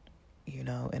something, you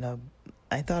know,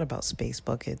 I thought about space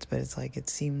buckets, but it's like, it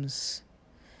seems,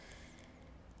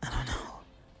 I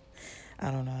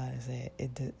don't know how to say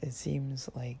it. It seems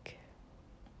like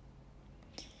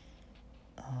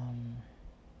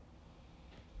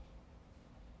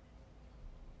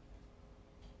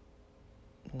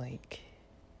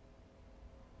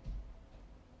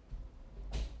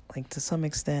like to some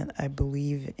extent I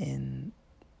believe in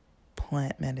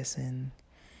plant medicine.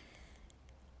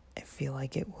 I feel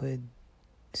like it would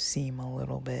seem a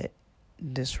little bit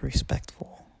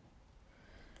disrespectful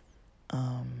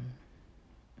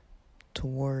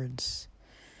towards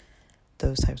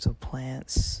those types of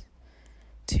plants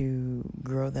to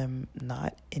grow them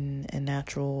not in a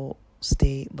natural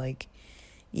state, like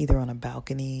either on a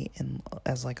balcony and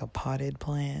as like a potted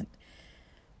plant,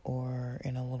 or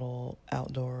in a little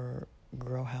outdoor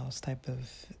grow house type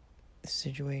of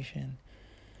situation,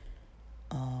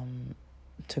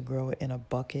 to grow it in a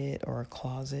bucket or a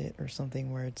closet or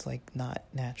something where it's like not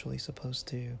naturally supposed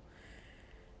to,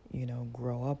 you know,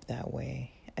 grow up that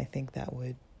way. I think that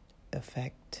would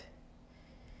affect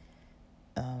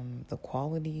the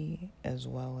quality, as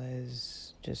well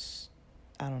as just,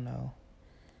 I don't know,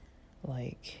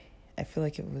 like, I feel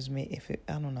like it was made,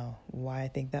 I don't know why I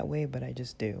think that way, but I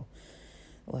just do.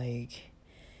 Like,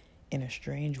 in a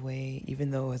strange way,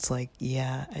 even though it's like,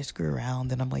 yeah, I screw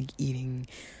around and I'm like eating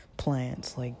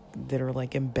plants like that are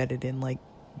like embedded in like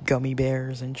gummy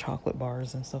bears and chocolate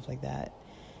bars and stuff like that.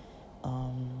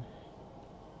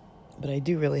 But I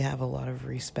do really have a lot of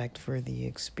respect for the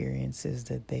experiences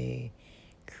that they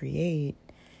create.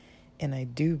 And I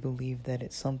do believe that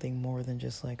it's something more than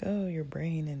just like, oh, your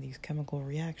brain and these chemical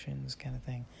reactions kind of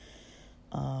thing.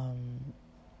 I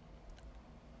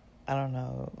don't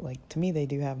know. Like, to me, they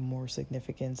do have more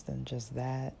significance than just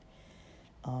that.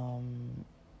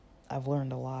 I've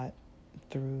learned a lot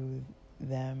through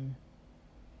them,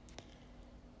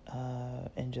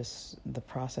 and just the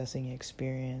processing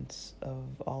experience of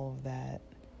all of that.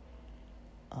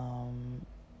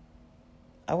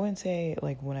 I wouldn't say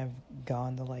like when I've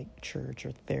gone to like church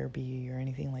or therapy or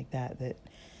anything like that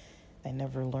I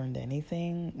never learned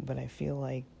anything, but I feel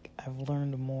like I've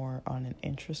learned more on an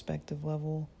introspective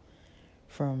level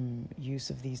from use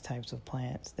of these types of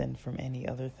plants than from any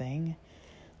other thing.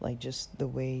 Like just the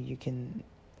way you can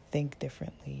think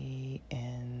differently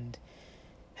and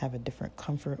have a different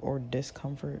comfort or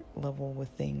discomfort level with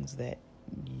things that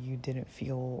you didn't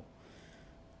feel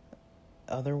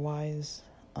otherwise,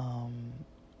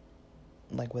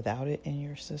 like without it in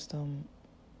your system.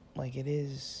 Like it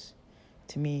is,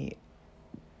 to me,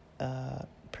 a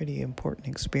pretty important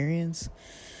experience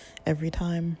every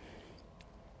time,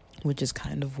 which is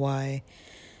kind of why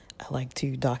I like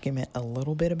to document a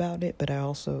little bit about it, but I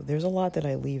also, there's a lot that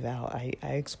I leave out. I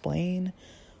explain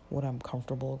what I'm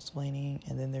comfortable explaining,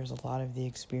 and then there's a lot of the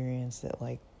experience that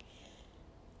like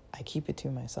I keep it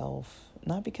to myself,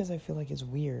 not because I feel like it's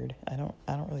weird. I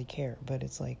don't really care, but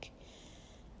it's like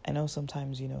I know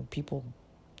sometimes, people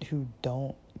who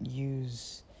don't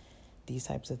use these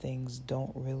types of things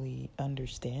don't really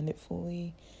understand it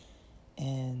fully,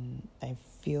 and I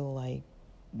feel like,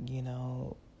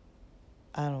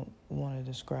 I don't want to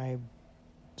describe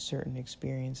certain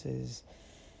experiences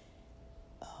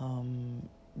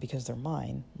because they're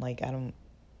mine. Like, I don't,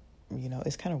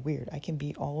 it's kind of weird. I can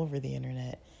be all over the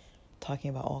internet talking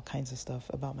about all kinds of stuff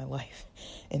about my life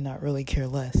and not really care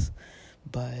less.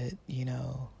 But,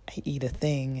 I eat a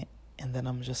thing and then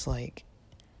I'm just like,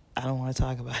 I don't want to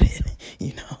talk about it,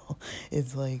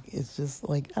 It's like, it's just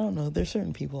like, I don't know. There's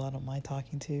certain people I don't mind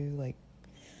talking to, like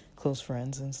close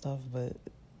friends and stuff, but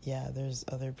yeah, there's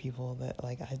other people that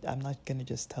like I'm not gonna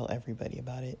just tell everybody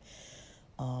about it,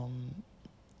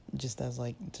 just as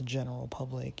like to general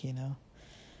public, and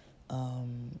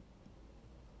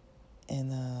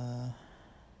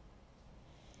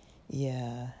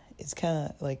yeah, it's kind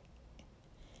of like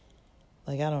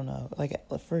I don't know, like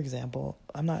for example,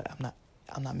 I'm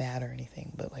not mad or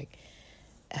anything, but like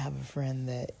I have a friend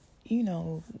that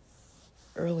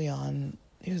early on,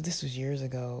 this was years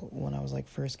ago when I was like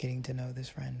first getting to know this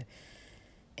friend,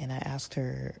 and I asked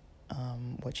her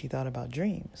what she thought about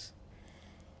dreams,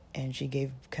 and she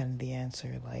gave kind of the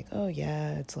answer like, oh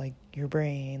yeah, it's like your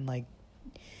brain, like,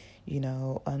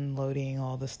 unloading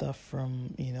all the stuff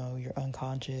from, your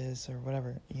unconscious or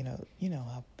whatever,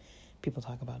 how people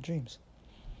talk about dreams.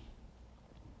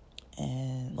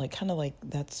 And like kind of like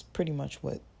that's pretty much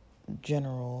what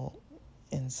general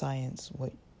in science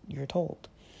what you're told.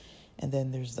 And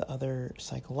then there's the other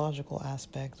psychological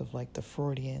aspect of like the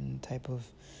Freudian type of,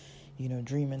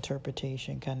 dream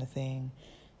interpretation kind of thing.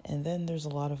 And then there's a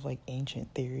lot of like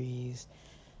ancient theories,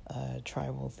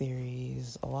 tribal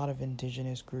theories, a lot of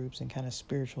indigenous groups and kind of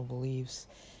spiritual beliefs.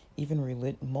 Even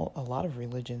a lot of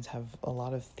religions have a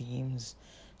lot of themes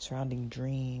surrounding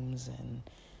dreams, and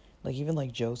like even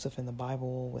like Joseph in the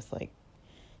Bible with like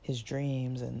his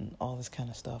dreams and all this kind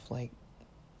of stuff, like,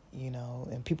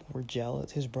 and people were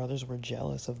jealous. His brothers were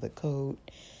jealous of the coat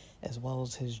as well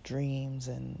as his dreams,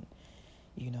 and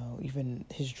even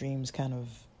his dreams kind of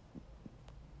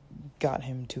got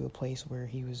him to a place where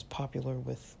he was popular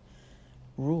with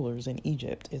rulers in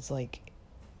Egypt. It's like,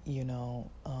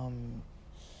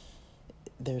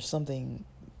 there's something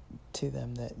to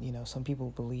them that, some people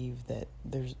believe that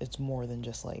it's more than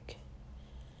just like,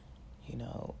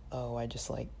 oh, I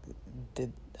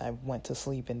went to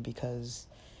sleep and because,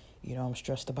 I'm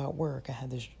stressed about work, I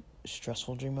had this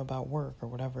stressful dream about work or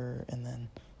whatever. And then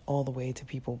all the way to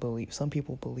some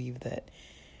people believe that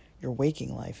your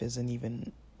waking life isn't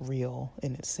even real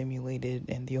and it's simulated,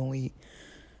 and the only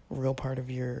real part of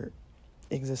your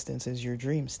existence is your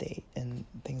dream state and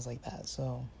things like that.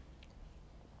 So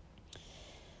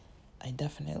I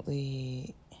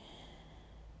definitely,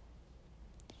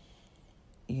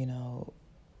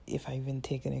 if I even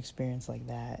take an experience like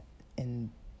that and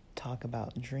talk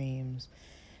about dreams,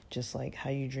 just like how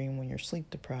you dream when you're sleep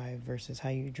deprived versus how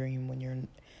you dream when you're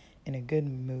in a good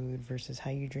mood versus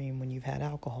how you dream when you've had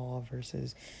alcohol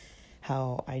versus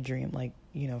how I dream, like,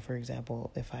 for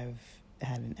example, if I've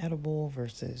had an edible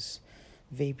versus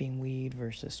vaping weed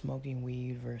versus smoking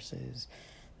weed versus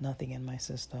nothing in my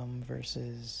system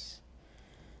versus,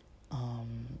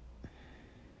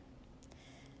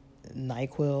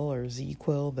 NyQuil or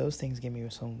ZQuil, those things give me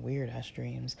some weird ass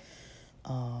dreams.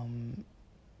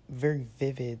 Very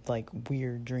vivid, like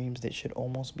weird dreams that should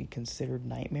almost be considered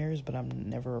nightmares, but I'm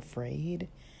never afraid.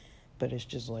 But it's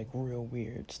just like real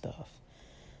weird stuff.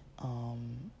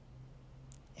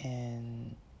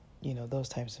 And those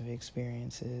types of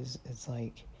experiences, it's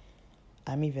like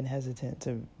I'm even hesitant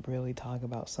to really talk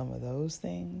about some of those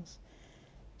things.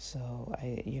 So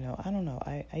I don't know.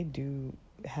 I do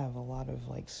have a lot of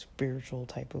like spiritual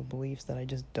type of beliefs that I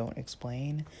just don't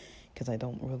explain because I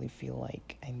don't really feel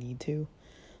like I need to.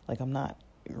 Like I'm not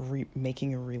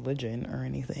making a religion or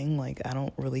anything. Like I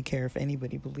don't really care if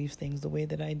anybody believes things the way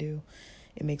that I do.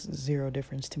 It makes zero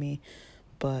difference to me.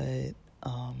 But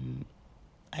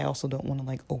I also don't want to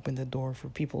like open the door for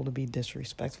people to be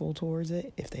disrespectful towards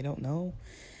it if they don't know.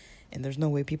 And there's no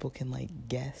way people can like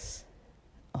guess.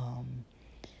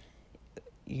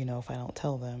 If I don't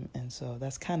tell them. And so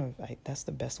that's that's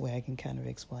the best way I can kind of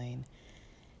explain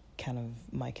kind of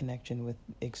my connection with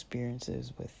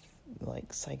experiences with like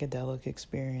psychedelic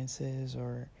experiences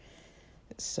or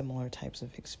similar types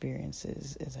of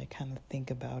experiences as I kind of think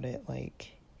about it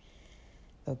like,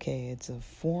 okay, it's a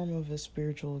form of a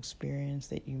spiritual experience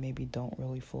that you maybe don't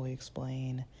really fully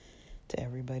explain to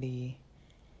everybody.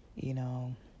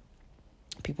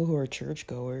 People who are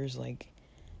churchgoers, like,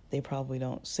 they probably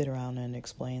don't sit around and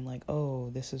explain like, oh,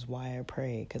 this is why I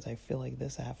pray because I feel like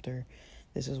this after.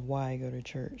 This is why I go to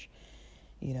church.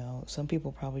 Some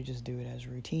people probably just do it as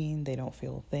routine. They don't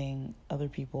feel a thing. Other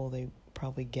people, they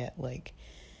probably get like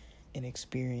an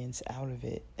experience out of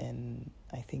it. And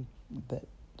I think that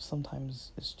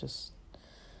sometimes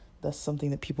that's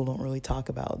something that people don't really talk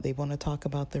about. They want to talk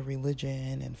about the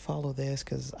religion and follow this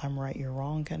because I'm right, you're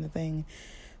wrong kind of thing.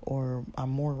 Or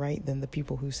I'm more right than the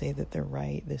people who say that they're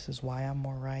right. This is why I'm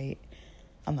more right.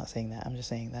 I'm not saying that. I'm just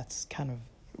saying that's kind of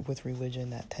with religion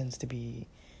that tends to be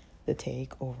the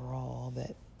take overall,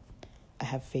 that I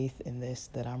have faith in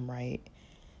this, that I'm right.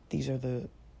 These are the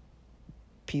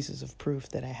pieces of proof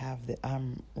that I have that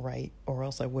I'm right, or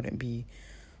else I wouldn't be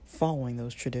following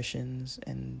those traditions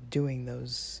and doing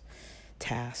those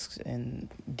tasks and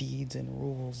deeds and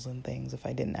rules and things if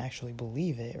I didn't actually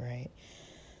believe it, right?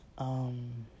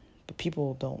 But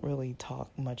people don't really talk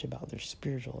much about their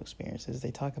spiritual experiences. They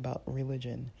talk about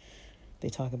religion. They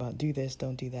talk about do this,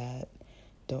 don't do that,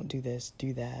 don't do this,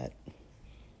 do that.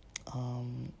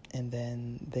 And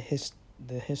then the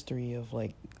history of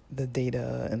like the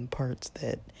data and parts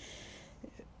that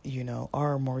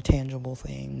are more tangible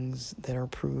things that are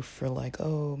proof for like,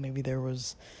 oh, maybe there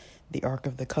was the Ark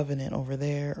of the Covenant over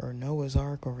there, or Noah's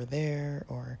Ark over there,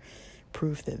 or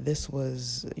proof that this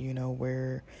was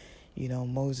where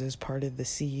Moses parted the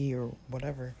sea or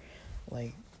whatever.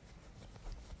 Like,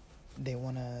 they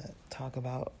want to talk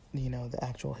about the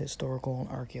actual historical and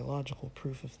archaeological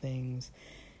proof of things,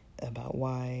 about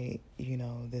why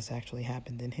this actually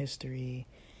happened in history.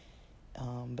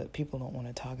 But people don't want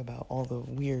to talk about all the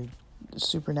weird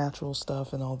supernatural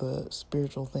stuff and all the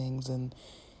spiritual things and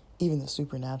even the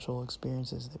supernatural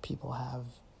experiences that people have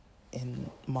in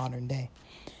modern day.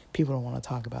 People don't want to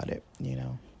talk about it.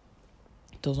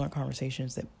 Those aren't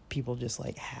conversations that people just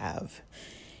like have.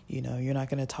 You're not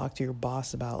going to talk to your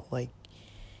boss about like,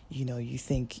 you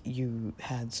think you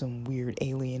had some weird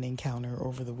alien encounter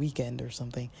over the weekend or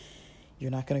something.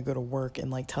 You're not going to go to work and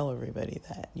like tell everybody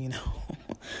that,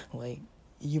 like,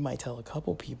 you might tell a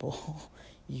couple people.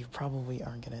 You probably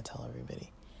aren't going to tell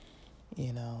everybody.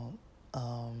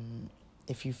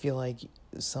 If you feel like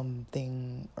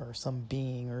something or some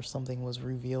being or something was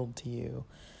revealed to you,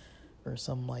 or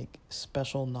some like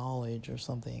special knowledge or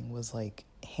something was like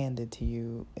handed to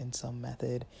you in some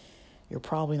method, you're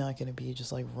probably not going to be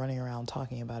just like running around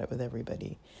talking about it with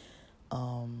everybody.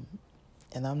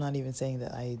 And I'm not even saying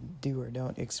that I do or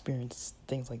don't experience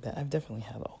things like that. I've definitely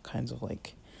had all kinds of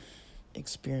like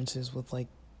experiences with like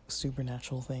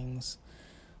supernatural things.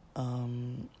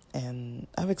 And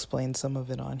I've explained some of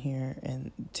it on here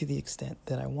and to the extent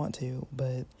that I want to,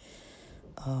 but,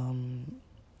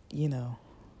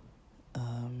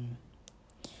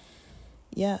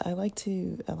 yeah, I like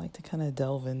to kind of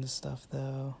delve into stuff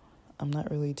though. I'm not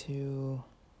really too,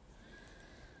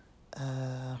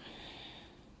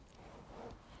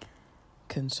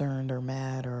 concerned or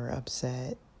mad or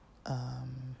upset.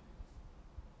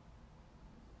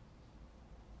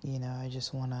 I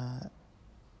just want to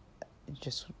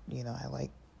I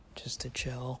like just to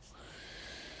chill.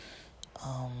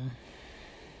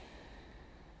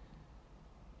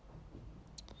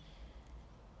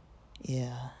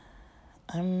 Yeah,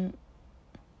 I'm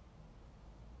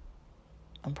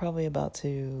probably about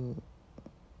to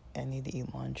I need to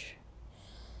eat lunch.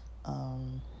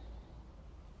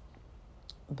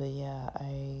 But yeah,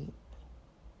 I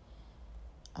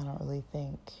don't really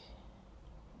think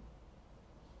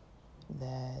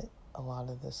that a lot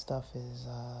of this stuff is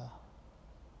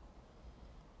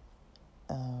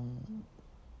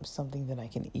something that I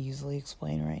can easily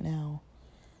explain right now,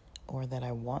 or that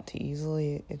I want to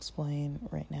easily explain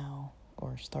right now,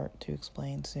 or start to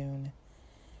explain soon.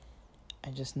 I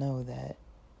just know that,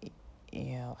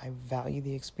 I value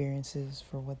the experiences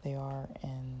for what they are,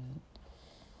 and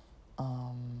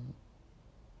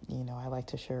I like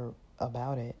to share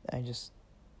about it. I just,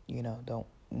 don't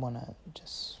want to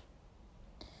just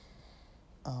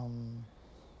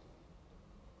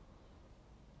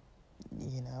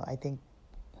I think,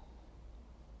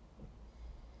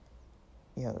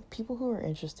 people who are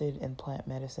interested in plant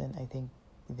medicine, I think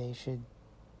they should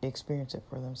experience it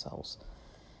for themselves.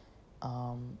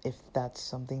 If that's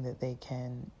something that they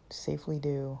can safely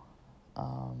do.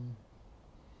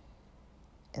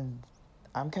 And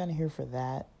I'm kind of here for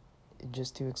that,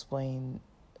 just to explain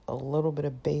a little bit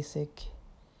of basic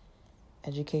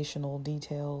educational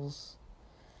details,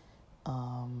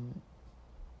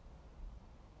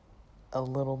 a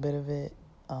little bit of it.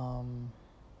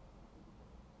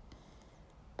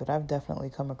 But I've definitely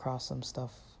come across some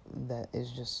stuff that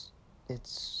is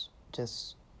it's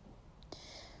just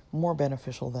more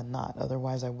beneficial than not.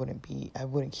 Otherwise, I wouldn't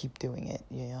keep doing it,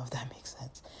 if that makes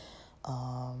sense.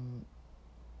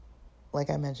 Like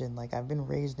I mentioned, like I've been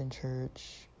raised in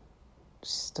church,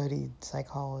 studied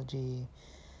psychology.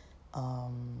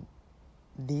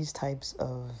 These types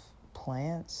of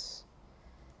plants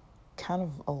kind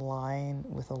of align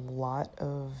with a lot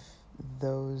of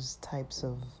those types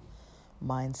of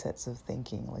mindsets of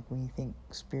thinking. Like when you think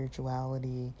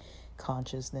spirituality,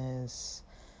 consciousness,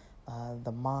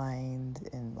 the mind,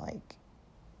 and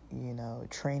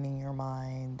training your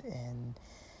mind and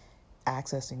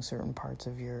accessing certain parts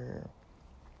of your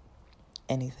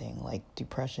anything, like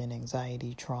depression,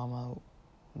 anxiety, trauma,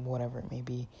 whatever it may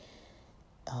be,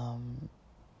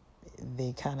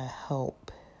 they kind of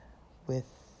help with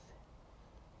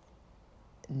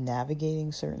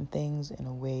navigating certain things in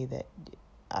a way that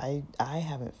I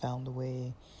haven't found a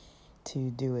way to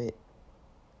do it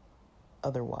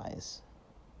otherwise.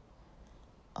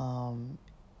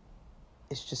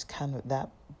 It's just kind of, that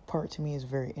part to me is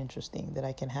very interesting, that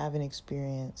I can have an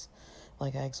experience,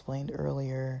 like I explained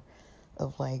earlier,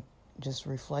 of just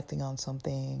reflecting on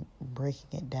something,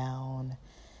 breaking it down,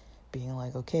 being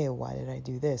like, okay, why did I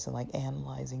do this? And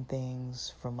analyzing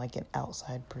things from an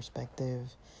outside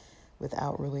perspective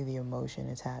without really the emotion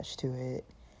attached to it.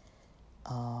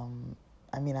 I'm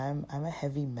a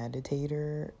heavy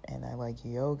meditator, and I like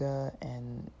yoga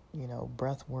and,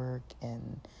 breath work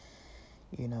and,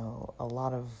 a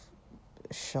lot of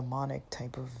shamanic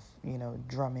type of,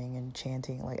 drumming and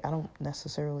chanting. I don't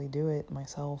necessarily do it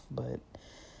myself, but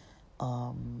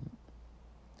I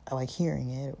like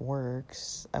hearing it. It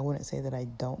works. I wouldn't say that I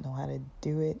don't know how to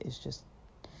do it. It's just,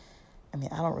 I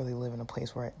don't really live in a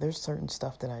place where there's certain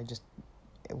stuff that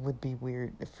it would be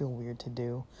weird. It feel weird to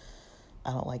do.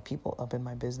 I don't like people up in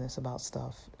my business about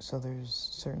stuff. So there's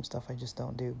certain stuff I just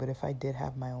don't do. But if I did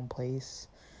have my own place,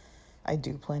 I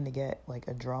do plan to get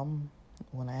a drum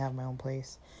when I have my own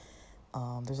place.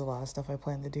 There's a lot of stuff I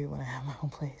plan to do when I have my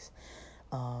own place.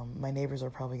 My neighbors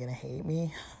are probably going to hate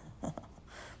me.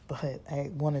 But I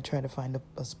want to try to find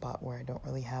a spot where I don't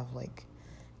really have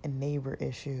a neighbor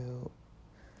issue.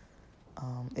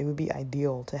 It would be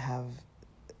ideal to have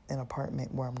an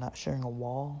apartment where I'm not sharing a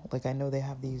wall. I know they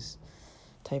have these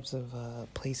types of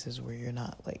places where you're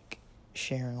not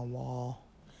sharing a wall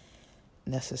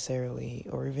necessarily,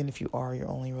 or even if you are, you're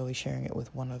only really sharing it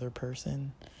with one other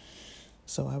person.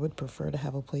 So I would prefer to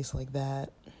have a place like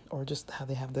that, or just how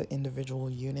they have the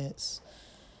individual units,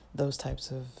 those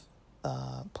types of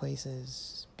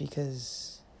places,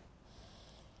 because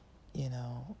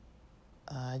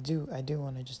I do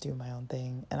want to just do my own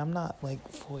thing, and I'm not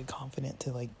fully confident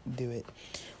to do it.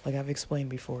 I've explained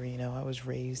before, I was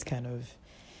raised kind of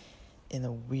in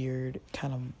a weird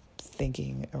kind of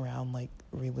thinking around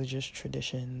religious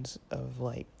traditions of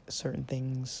certain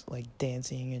things, like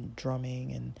dancing and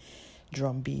drumming and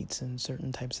drum beats and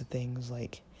certain types of things,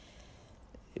 it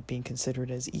being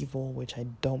considered as evil, which I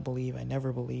don't believe. I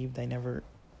never believed. I never,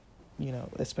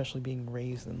 especially being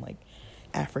raised in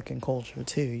African culture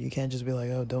too. You can't just be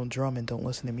oh, don't drum and don't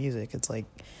listen to music. It's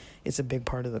it's a big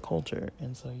part of the culture.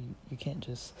 And so you can't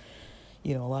just,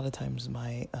 a lot of times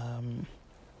my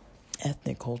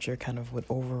ethnic culture kind of would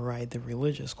override the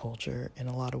religious culture in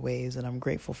a lot of ways, and I'm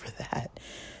grateful for that.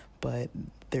 But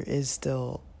there is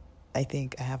still I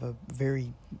think I have a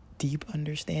very deep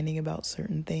understanding about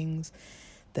certain things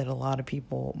that a lot of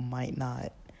people might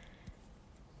not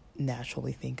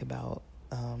naturally think about,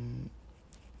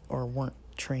 or weren't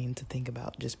trained to think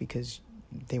about, just because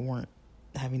they weren't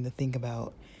having to think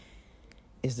about,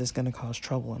 is this going to cause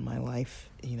trouble in my life?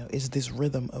 Is this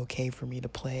rhythm okay for me to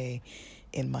play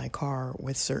in my car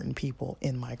with certain people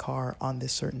in my car on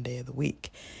this certain day of the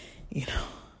week?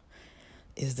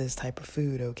 Is this type of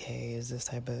food okay? Is this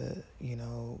type of,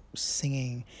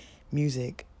 singing,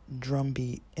 music, drum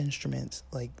beat, instruments,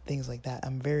 like things like that.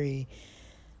 I'm very,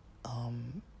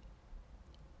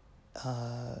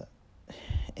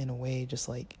 in a way, just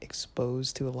like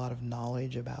exposed to a lot of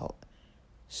knowledge about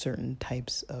certain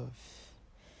types of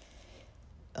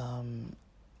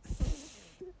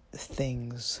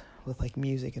things with like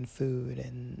music and food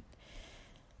and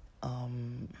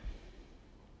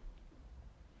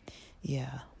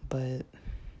yeah, but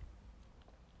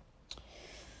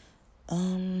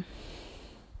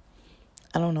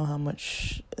I don't know how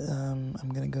much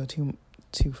I'm gonna go too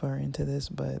far into this,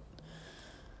 but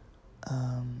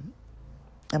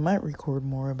I might record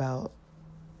more about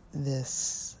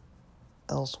this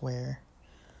elsewhere,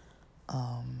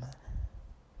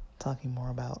 talking more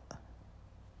about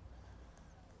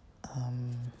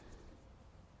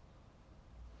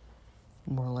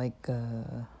more like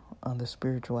on the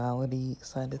spirituality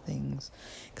side of things,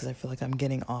 because I feel like I'm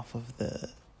getting off of the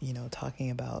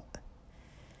talking about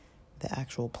the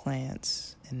actual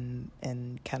plants and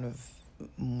kind of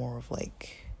more of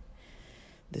like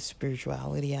the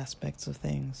spirituality aspects of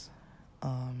things,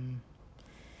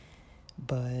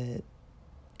 but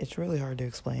it's really hard to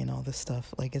explain all this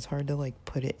stuff. Like, it's hard to like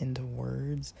put it into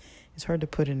words. It's hard to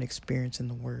put an experience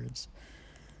into words,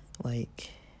 like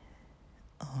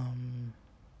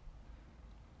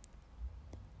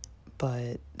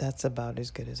but that's about as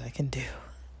good as I can do.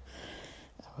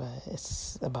 But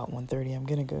it's about 1:30. I'm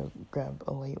gonna go grab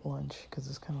a late lunch because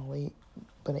it's kind of late,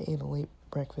 but I ate a late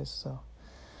breakfast, so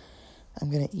I'm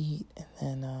gonna eat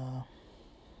and then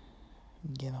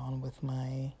get on with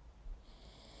my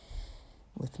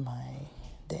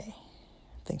day.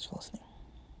 Thanks for listening.